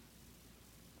minute.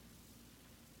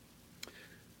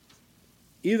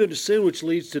 Either to sin, which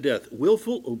leads to death.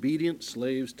 Willful, obedient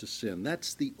slaves to sin.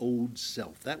 That's the old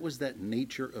self. That was that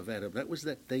nature of Adam. That was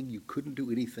that thing you couldn't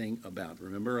do anything about.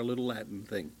 Remember our little Latin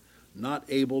thing? Not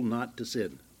able not to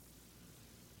sin.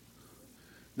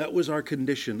 That was our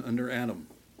condition under Adam.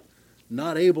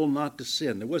 Not able not to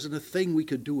sin. There wasn't a thing we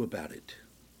could do about it.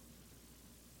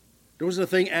 There wasn't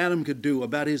a thing Adam could do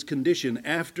about his condition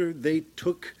after they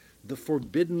took the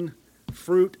forbidden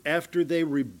fruit, after they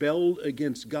rebelled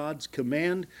against God's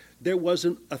command. There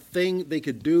wasn't a thing they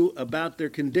could do about their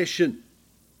condition.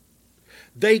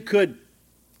 They could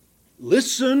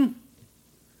listen.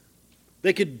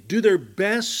 They could do their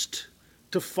best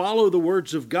to follow the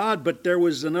words of God, but there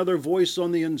was another voice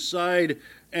on the inside,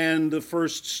 and the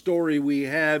first story we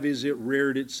have is it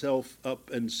reared itself up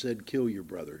and said, kill your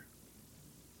brother.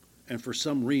 And for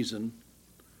some reason,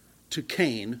 to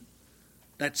Cain,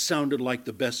 that sounded like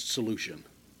the best solution.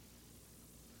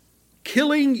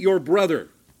 Killing your brother.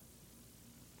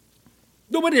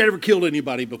 Nobody had ever killed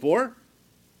anybody before.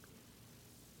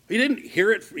 He didn't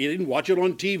hear it. He didn't watch it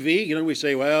on TV. You know, we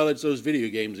say, well, it's those video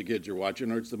games the kids are watching,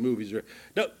 or it's the movies.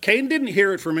 No, Cain didn't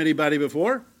hear it from anybody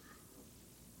before.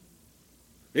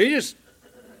 He just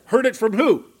heard it from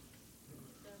who?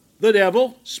 The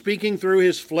devil, speaking through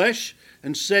his flesh,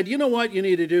 and said, you know what you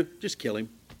need to do? Just kill him.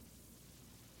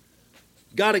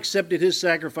 God accepted his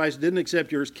sacrifice, didn't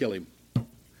accept yours, kill him.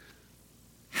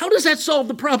 How does that solve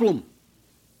the problem?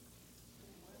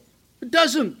 It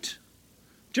doesn't.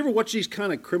 Do you ever watch these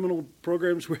kind of criminal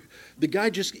programs where the guy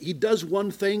he does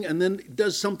one thing and then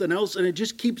does something else, and it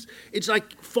just keeps, it's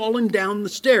like falling down the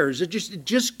stairs. It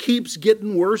just keeps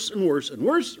getting worse and worse and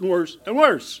worse and worse and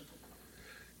worse.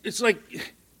 It's like,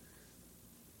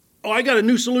 oh, I got a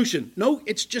new solution. No,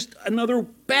 it's just another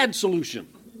bad solution.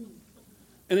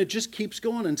 And it just keeps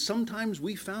going. And sometimes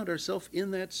we found ourselves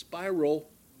in that spiral,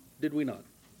 did we not?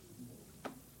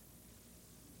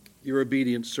 Your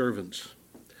obedient servants,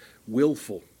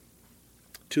 willful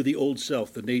to the old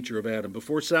self, the nature of Adam.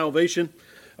 Before salvation,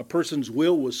 a person's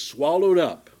will was swallowed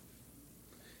up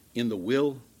in the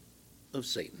will of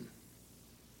Satan.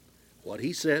 What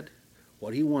he said,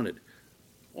 what he wanted.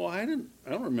 Well, I don't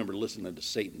remember listening to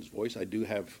Satan's voice. I do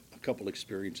have a couple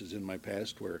experiences in my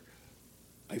past where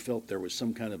I felt there was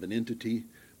some kind of an entity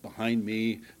behind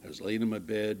me. I was laying in my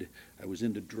bed. I was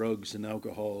into drugs and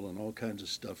alcohol and all kinds of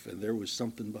stuff, and there was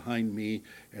something behind me,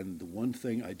 and the one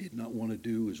thing I did not want to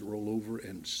do is roll over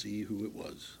and see who it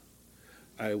was.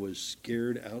 I was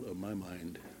scared out of my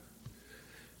mind.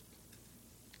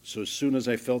 So as soon as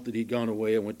I felt that he'd gone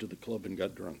away, I went to the club and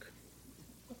got drunk.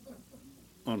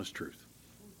 Honest truth.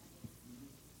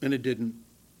 And it didn't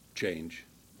change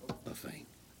a thing.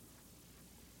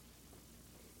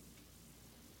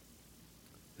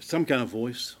 Some kind of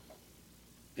voice.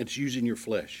 It's using your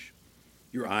flesh,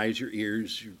 your eyes, your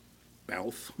ears, your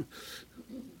mouth,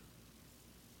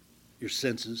 your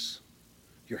senses,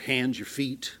 your hands, your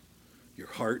feet, your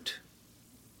heart.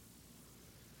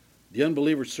 The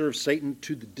unbeliever serves Satan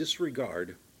to the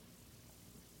disregard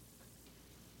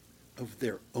of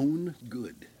their own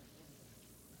good,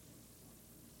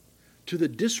 to the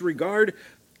disregard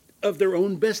of their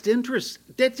own best interests.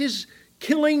 That is,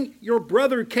 killing your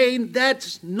brother Cain,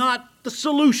 that's not the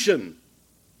solution.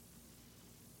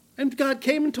 And God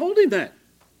came and told him that.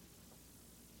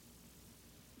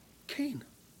 Cain,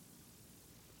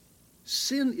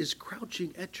 sin is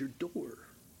crouching at your door.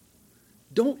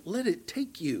 Don't let it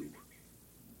take you.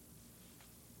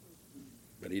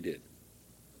 But he did.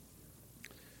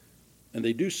 And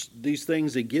they do these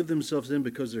things, they give themselves in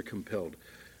because they're compelled.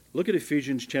 Look at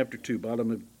Ephesians chapter 2,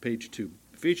 bottom of page 2.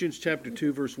 Ephesians chapter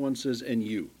 2, verse 1 says, and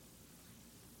you.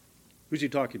 Who's he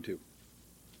talking to?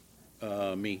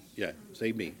 Me. Yeah,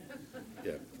 say me.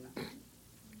 Yeah.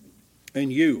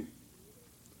 And you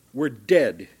were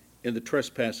dead in the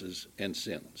trespasses and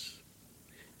sins,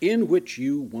 in which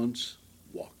you once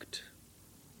walked,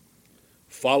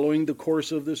 following the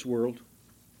course of this world,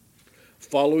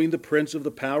 following the prince of the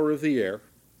power of the air,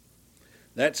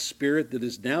 That spirit that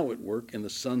is now at work in the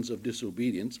sons of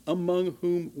disobedience, among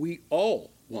whom we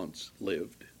all once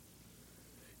lived,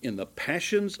 in the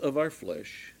passions of our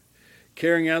flesh,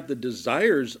 carrying out the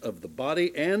desires of the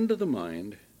body and the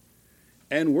mind,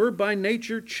 and were by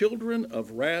nature children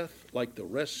of wrath like the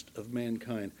rest of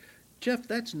mankind. Jeff,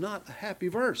 that's not a happy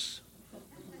verse.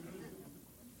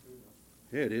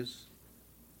 Yeah, it is.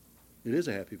 It is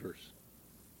a happy verse.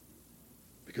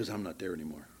 Because I'm not there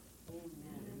anymore.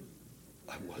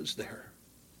 I was there.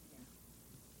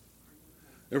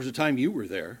 There was a time you were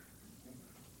there.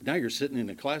 Now you're sitting in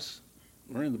a class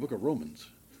learning the book of Romans.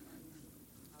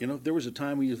 You know, there was a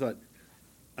time when you thought,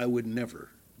 I would never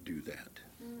do that.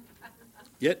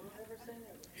 Yet,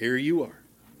 here you are.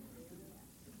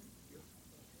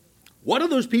 What do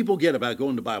those people get about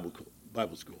going to Bible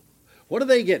school? What do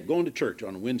they get going to church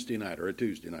on a Wednesday night or a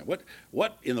Tuesday night?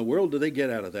 What in the world do they get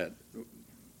out of that?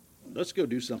 Let's go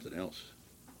do something else.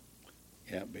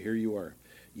 Yeah, but here you are.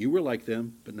 You were like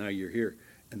them, but now you're here.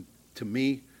 And to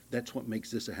me, that's what makes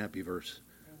this a happy verse.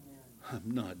 I'm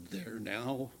not there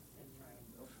now.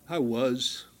 I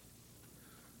was.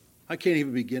 I can't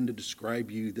even begin to describe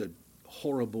you the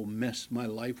horrible mess my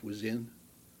life was in.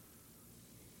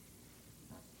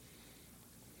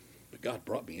 But God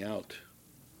brought me out.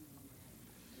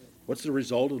 What's the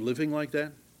result of living like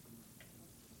that?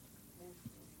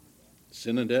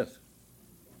 Sin and death.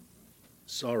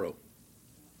 Sorrow.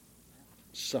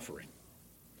 Suffering.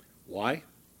 Why?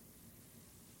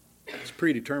 It's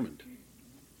predetermined.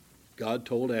 God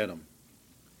told Adam,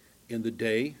 in the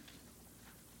day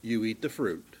you eat the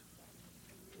fruit,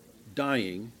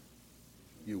 dying,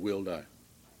 you will die.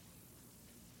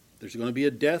 There's going to be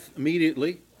a death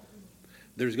immediately.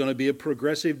 There's going to be a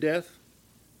progressive death.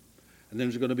 And then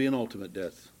there's going to be an ultimate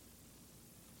death.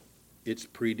 It's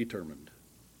predetermined.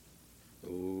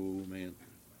 Oh, man.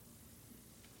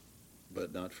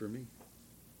 But not for me.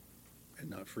 And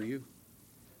not for you.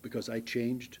 Because I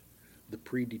changed the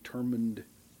predetermined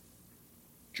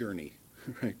journey,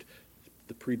 right?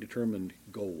 The predetermined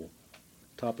goal.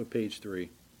 Top of page 3.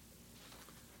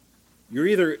 You're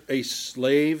either a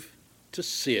slave to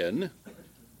sin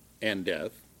and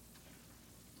death,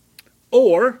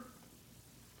 or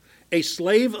a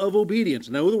slave of obedience.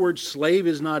 Now, the word slave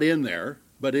is not in there,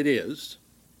 but it is,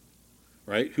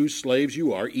 right? Whose slaves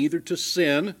you are, either to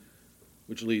sin,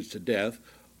 which leads to death,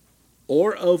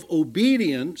 or of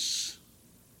obedience.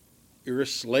 You're a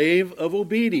slave of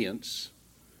obedience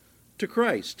to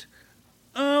Christ.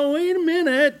 Oh, wait a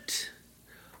minute.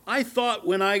 I thought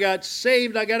when I got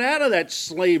saved, I got out of that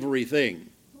slavery thing.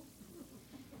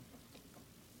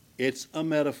 It's a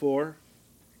metaphor.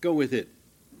 Go with it.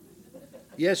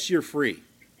 Yes, you're free.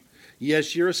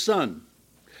 Yes, you're a son.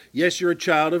 Yes, you're a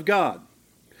child of God.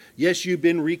 Yes, you've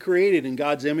been recreated in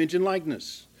God's image and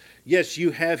likeness. Yes,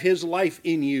 you have His life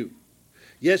in you.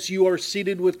 Yes, you are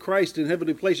seated with Christ in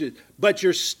heavenly places, but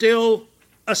you're still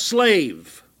a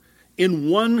slave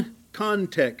in one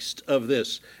context of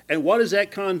this. And what is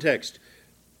that context?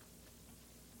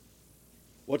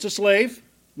 What's a slave?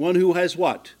 One who has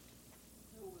what?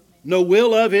 No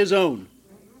will of his own.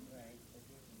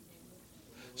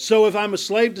 So if I'm a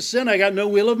slave to sin, I got no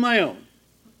will of my own.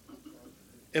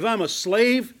 If I'm a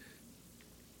slave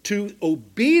to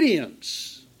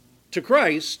obedience to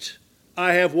Christ,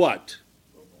 I have what?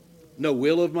 No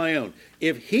will of my own.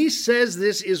 If He says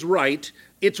this is right,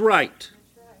 it's right.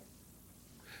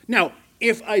 Now,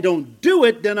 if I don't do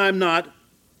it, then I'm not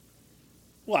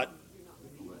what?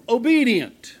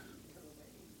 Obedient.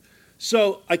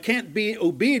 So I can't be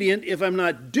obedient if I'm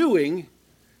not doing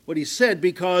what He said,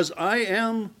 because I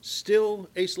am still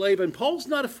a slave. And Paul's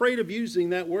not afraid of using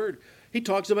that word. He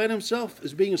talks about himself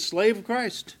as being a slave of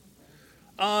Christ.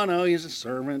 Oh, no, he's a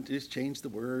servant. He's changed the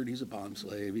word. He's a bond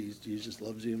slave. Jesus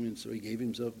loves him, and so He gave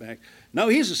Himself back. No,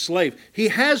 he's a slave. He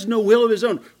has no will of his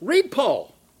own. Read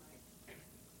Paul.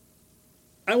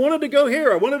 I wanted to go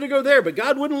here. I wanted to go there, but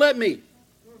God wouldn't let me.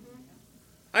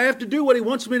 I have to do what He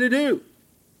wants me to do.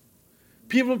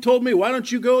 People have told me, why don't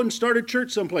you go and start a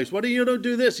church someplace? Why do you don't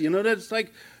do this? You know, that's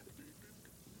like,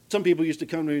 some people used to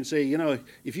come to me and say, you know,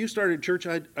 if you started a church,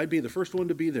 I'd be the first one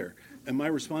to be there. And my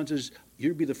response is,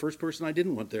 you'd be the first person I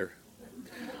didn't want there.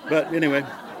 But anyway.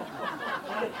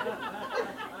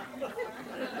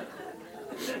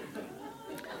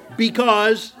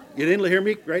 Because, you didn't hear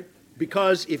me, right?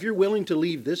 Because if you're willing to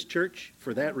leave this church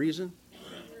for that reason,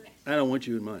 I don't want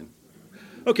you in mine.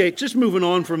 Okay, just moving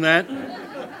on from that.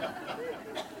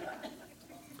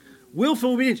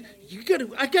 Willful obedience.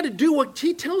 I got to do what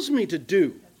He tells me to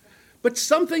do. But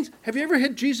some things, have you ever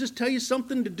had Jesus tell you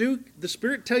something to do? The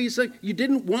Spirit tell you something you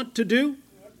didn't want to do?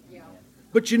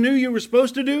 But you knew you were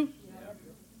supposed to do?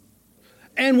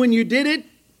 And when you did it,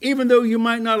 even though you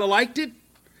might not have liked it,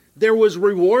 there was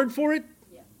reward for it.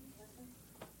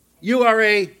 You are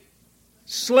a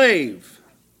slave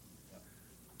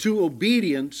to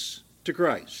obedience to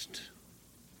Christ.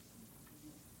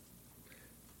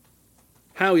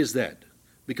 How is that?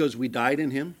 Because we died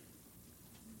in him,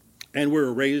 and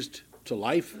we're raised to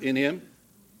life in him,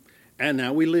 and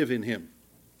now we live in him.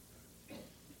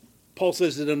 Paul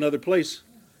says in another place,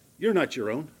 you're not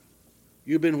your own.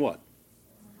 You've been what?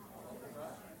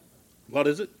 What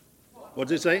is it? What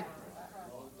does it say?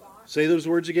 Say those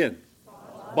words again.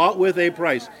 Bought with a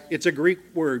price. It's a Greek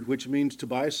word which means to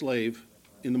buy a slave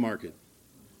in the market.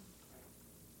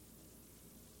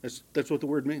 That's what the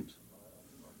word means.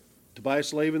 To buy a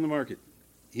slave in the market.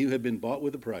 You have been bought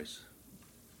with a price.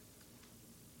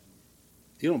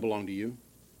 You don't belong to you.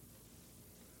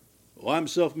 Well, I'm a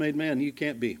self-made man. You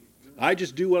can't be. I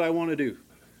just do what I want to do.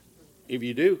 If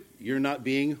you do, you're not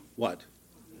being what?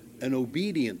 An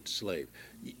obedient slave.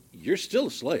 You're still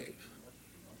a slave.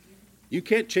 You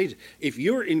can't change it. If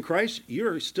you're in Christ,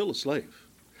 you're still a slave.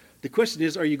 The question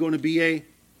is, are you going to be a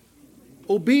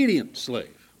obedient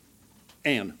slave?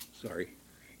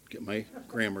 Get my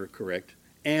grammar correct.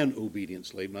 An obedient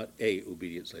slave, not a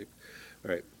obedient slave.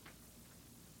 All right.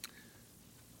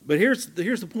 But here's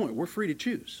the point. We're free to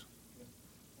choose.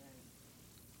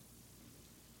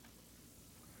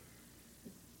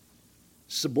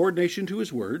 Subordination to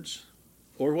his words,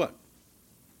 or what?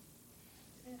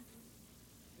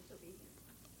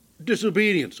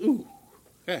 Disobedience. Ooh,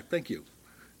 yeah, thank you.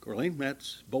 Corleen,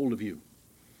 that's bold of you.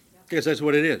 Guess that's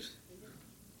what it is.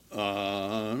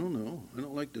 I don't know. I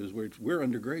don't like those words. We're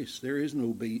under grace. There is no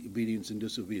obedience and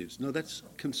disobedience. No, that's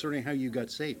concerning how you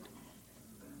got saved.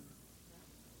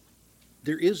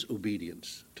 There is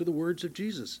obedience to the words of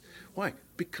Jesus. Why?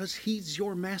 Because he's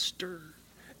your master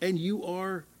and you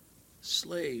are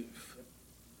slave.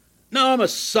 No, I'm a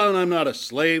son, I'm not a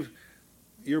slave.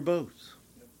 You're both.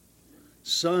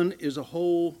 Son is a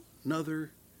whole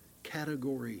nother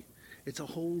category. It's a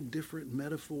whole different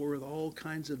metaphor with all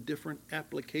kinds of different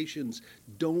applications.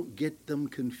 Don't get them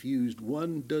confused.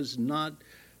 One does not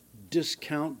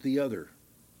discount the other.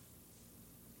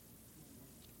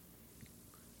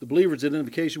 The believer's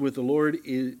identification with the Lord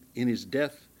in his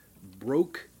death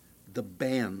broke the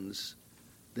bands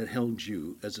that held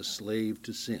you as a slave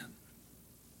to sin.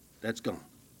 That's gone.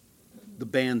 The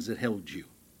bands that held you.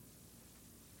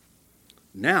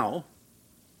 Now,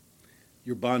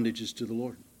 your bondage is to the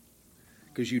Lord.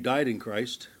 Because you died in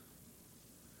Christ,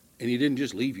 and he didn't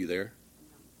just leave you there.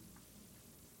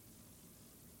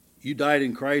 You died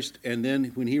in Christ, and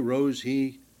then when he rose,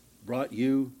 he brought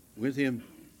you with him.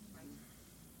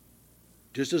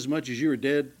 Just as much as you were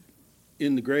dead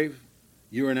in the grave,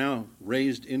 you are now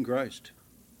raised in Christ.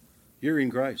 You're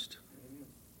in Christ.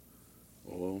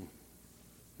 Well,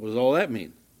 what does all that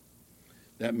mean?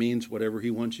 That means whatever he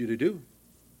wants you to do,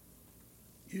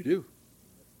 you do.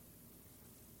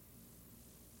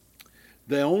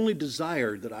 The only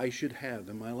desire that I should have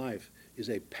in my life is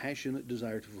a passionate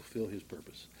desire to fulfill his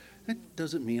purpose. That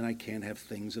doesn't mean I can't have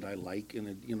things that I like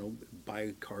and, buy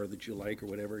a car that you like or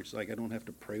whatever. It's like I don't have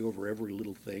to pray over every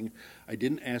little thing. I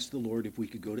didn't ask the Lord if we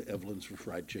could go to Evelyn's for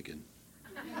fried chicken.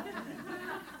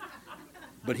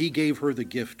 But he gave her the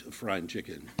gift of fried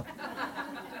chicken.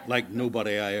 Like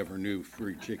nobody I ever knew,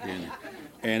 free chicken.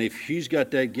 And if she's got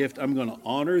that gift, I'm going to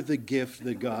honor the gift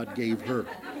that God gave her.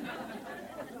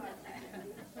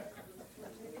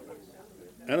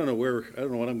 I don't know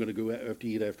what I'm going to go have to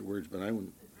eat afterwards, but I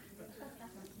wouldn't.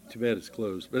 Too bad it's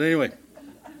closed. But anyway,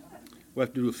 we'll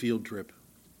have to do a field trip.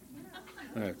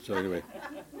 All right, so anyway.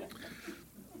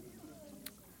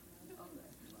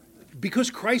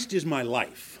 Because Christ is my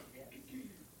life.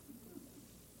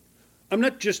 I'm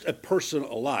not just a person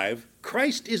alive.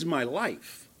 Christ is my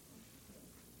life.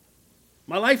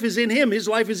 My life is in him. His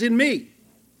life is in me.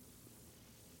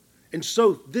 And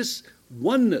so this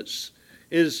oneness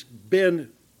has been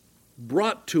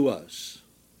brought to us.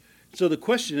 So the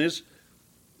question is,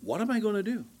 what am I going to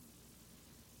do?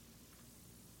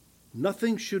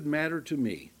 Nothing should matter to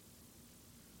me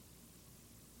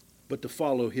but to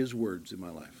follow his words in my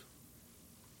life.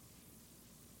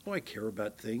 Oh, I care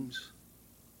about things.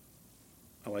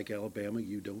 I like Alabama,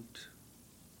 you don't.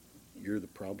 You're the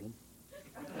problem.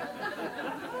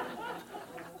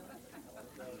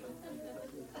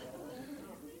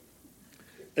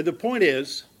 And the point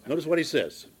is, notice what he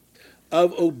says,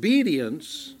 of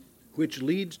obedience which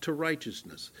leads to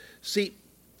righteousness. See,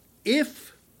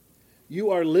 if you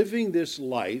are living this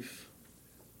life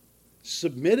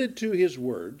submitted to his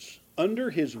words, under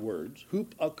his words,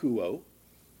 hup akuo,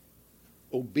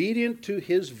 obedient to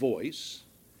his voice,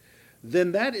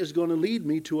 then that is going to lead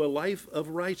me to a life of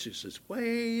righteousness.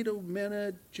 Wait a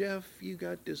minute, Jeff, you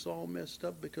got this all messed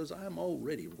up because I'm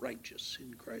already righteous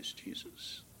in Christ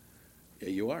Jesus. Yeah,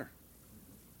 you are.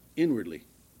 Inwardly.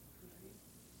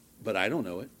 But I don't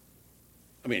know it.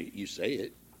 I mean, you say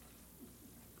it.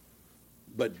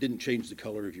 But didn't change the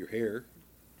color of your hair.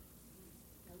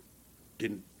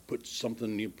 Didn't put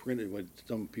something you printed when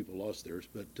some people lost theirs,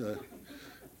 but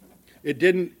it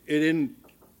didn't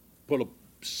put a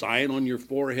sign on your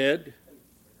forehead.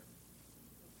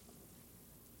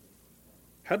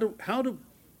 How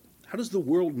does the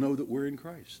world know that we're in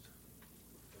Christ?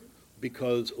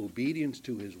 Because obedience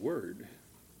to his word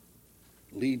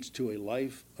leads to a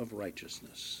life of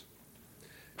righteousness.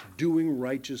 Doing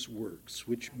righteous works,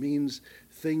 which means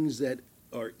things that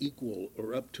are equal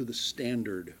or up to the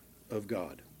standard of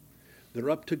God. They're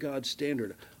up to God's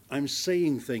standard. I'm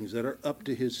saying things that are up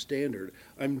to his standard.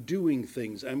 I'm doing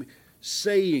things. I'm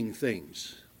saying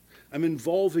things. I'm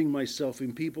involving myself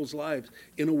in people's lives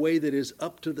in a way that is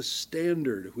up to the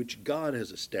standard which God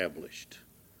has established.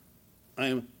 I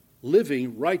am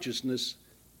living righteousness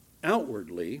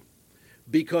outwardly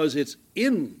because it's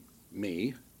in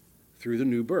me through the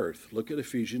new birth. Look at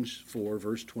Ephesians 4,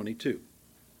 verse 22.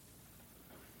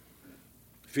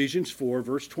 Ephesians 4,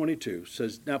 verse 22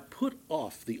 says, now put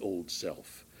off the old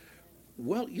self.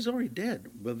 Well, he's already dead.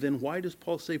 But then why does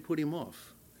Paul say put him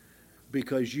off?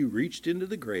 Because you reached into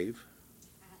the grave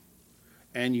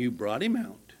and you brought him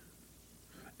out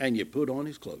and you put on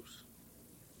his clothes.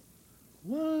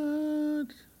 What?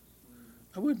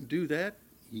 I wouldn't do that.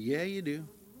 Yeah, you do.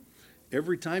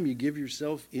 Every time you give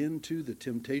yourself into the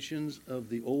temptations of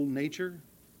the old nature,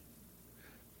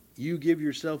 you give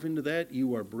yourself into that,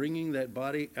 you are bringing that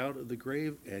body out of the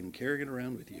grave and carrying it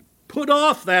around with you. Put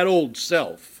off that old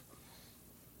self,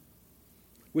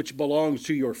 which belongs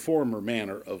to your former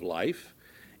manner of life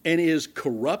and is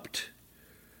corrupt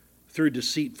through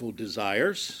deceitful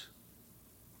desires.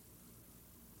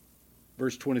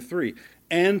 Verse 23,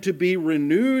 and to be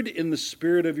renewed in the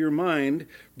spirit of your mind,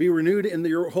 be renewed in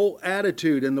your whole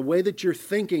attitude and the way that you're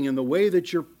thinking and the way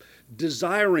that you're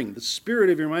desiring. The spirit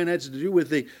of your mind has to do with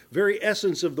the very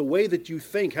essence of the way that you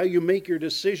think, how you make your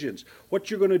decisions,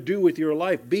 what you're going to do with your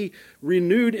life. Be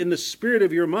renewed in the spirit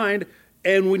of your mind,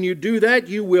 and when you do that,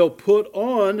 you will put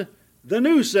on the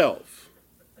new self.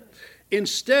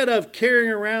 Instead of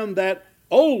carrying around that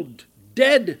old,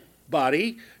 dead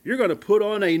body, you're going to put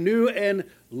on a new and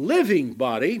living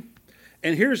body.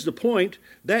 And here's the point,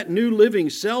 that new living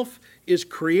self is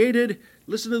created,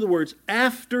 listen to the words,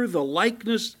 after the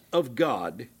likeness of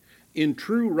God in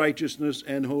true righteousness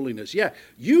and holiness. Yeah,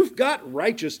 you've got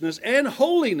righteousness and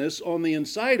holiness on the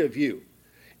inside of you.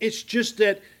 It's just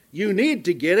that you need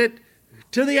to get it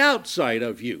to the outside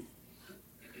of you.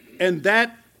 And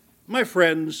that, my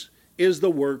friends, is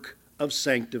the work of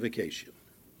sanctification,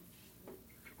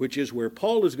 which is where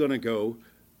Paul is going to go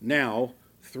now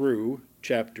through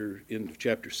into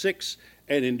chapter 6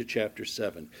 and into chapter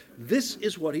 7. This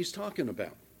is what he's talking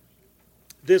about.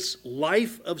 This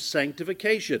life of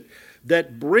sanctification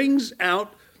that brings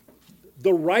out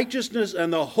the righteousness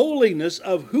and the holiness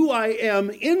of who I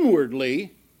am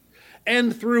inwardly,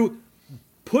 and through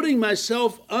putting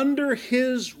myself under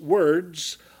his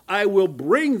words, I will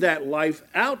bring that life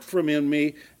out from in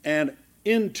me and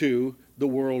into the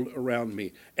world around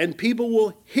me. And people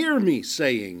will hear me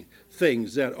saying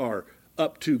things that are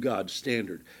up to God's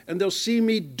standard. And they'll see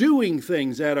me doing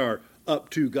things that are up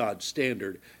to God's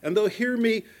standard. And they'll hear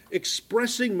me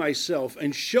expressing myself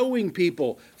and showing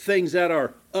people things that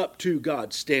are up to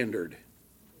God's standard.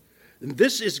 And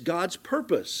this is God's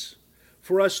purpose,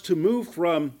 for us to move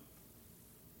from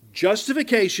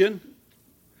justification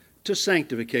to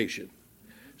sanctification.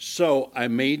 So I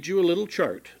made you a little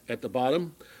chart at the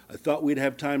bottom. I thought we'd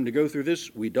have time to go through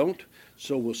this. We don't.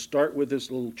 So we'll start with this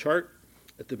little chart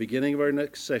at the beginning of our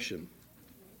next session.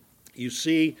 You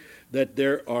see that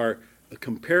there are a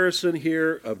comparison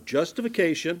here of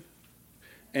justification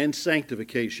and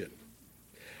sanctification.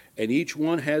 And each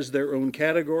one has their own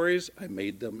categories. I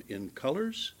made them in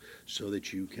colors so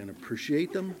that you can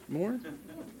appreciate them more.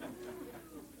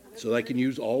 So that I can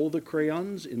use all the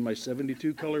crayons in my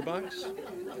 72 color box.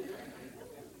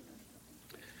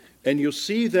 And you'll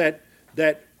see that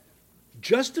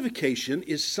justification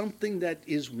is something that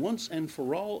is once and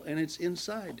for all, and it's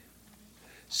inside.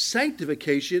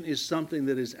 Sanctification is something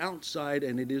that is outside,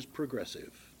 and it is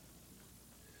progressive.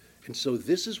 And so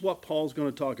this is what Paul's going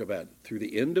to talk about through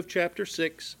the end of chapter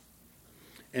 6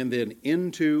 and then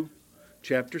into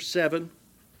chapter 7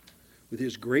 with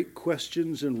his great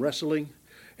questions and wrestling.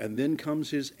 And then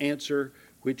comes his answer,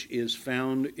 which is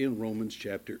found in Romans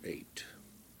chapter 8.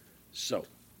 So,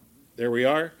 there we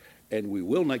are, and we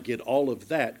will not get all of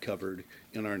that covered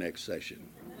in our next session.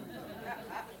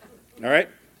 All right?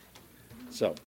 So.